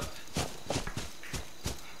picked it up.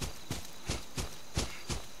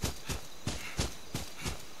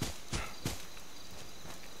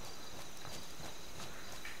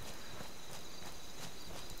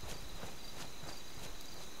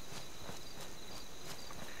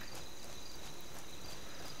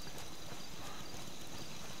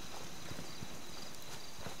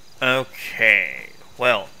 Okay,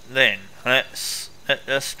 well then let's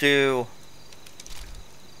do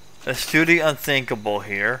the unthinkable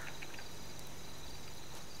here.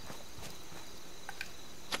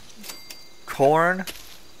 Corn,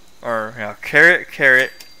 or you know,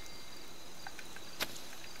 carrot,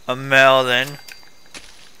 a melon,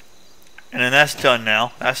 and then that's done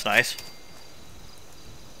now. That's nice.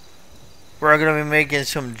 We're gonna be making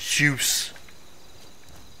some juice.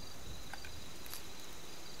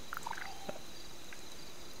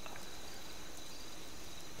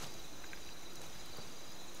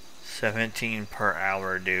 $17 per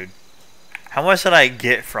hour, dude. How much did I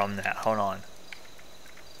get from that? Hold on.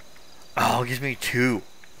 Oh, it gives me 2.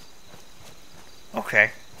 Okay.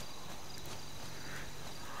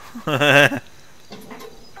 How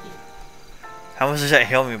much does that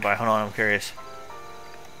heal me by? Hold on, I'm curious.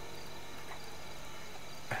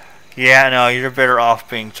 Yeah, no, you're better off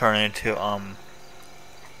being turned into,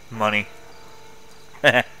 money.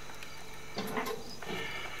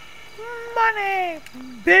 Money!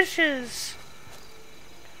 Bitches!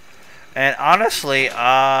 And honestly,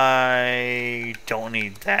 I don't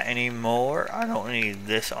need that anymore. I don't need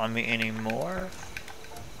this on me anymore.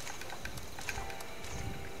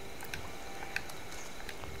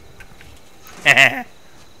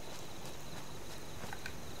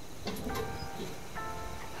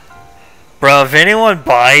 Bro, if anyone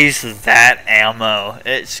buys that ammo,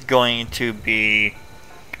 it's going to be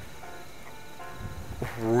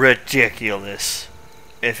ridiculous.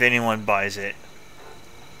 If anyone buys it.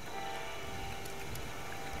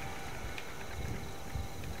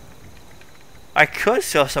 I could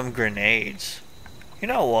sell some grenades. You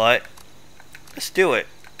know what? Let's do it.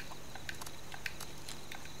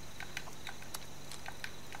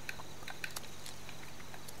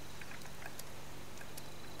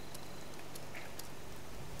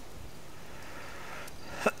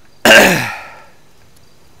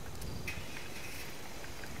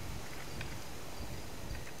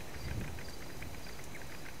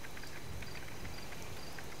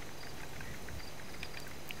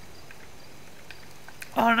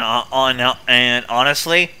 And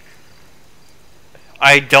honestly,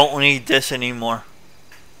 I don't need this anymore.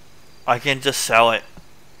 I can just sell it.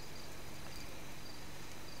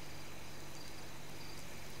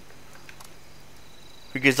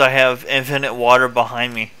 Because I have infinite water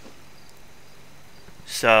behind me.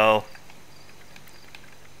 So,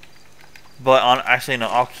 but actually no,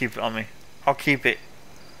 I'll keep it on me. I'll keep it.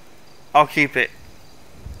 I'll keep it.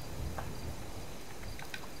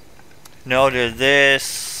 No to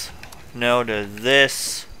this. No to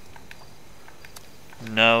this.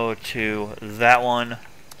 No to that one.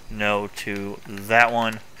 No to that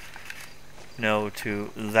one. No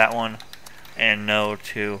to that one. And no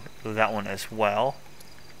to that one as well.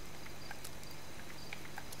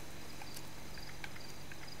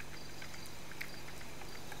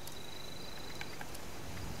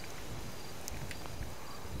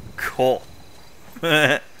 Cool.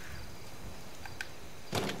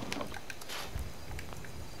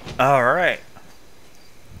 Alright.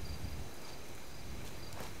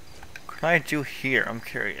 What can I do here? I'm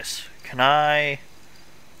curious. Can I...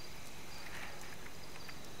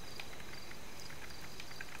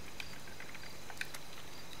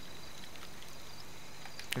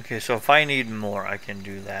 Okay, so if I need more, I can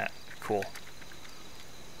do that. Cool.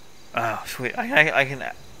 Oh, sweet. I can...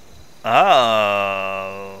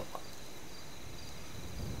 Oh...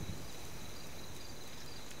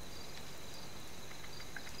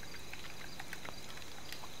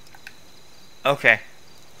 Okay.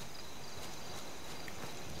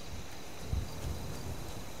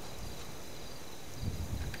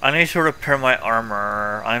 I need to repair my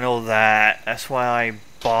armor. I know that. That's why I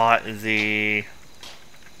bought the...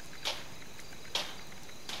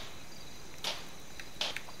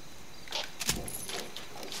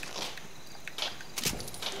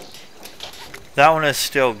 That one is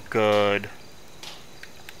still good.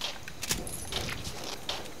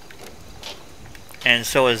 And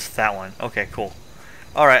so is that one. Okay, cool.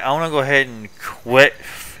 Alright, I want to go ahead and quit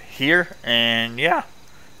here. And yeah,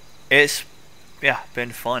 it's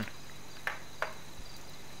been fun.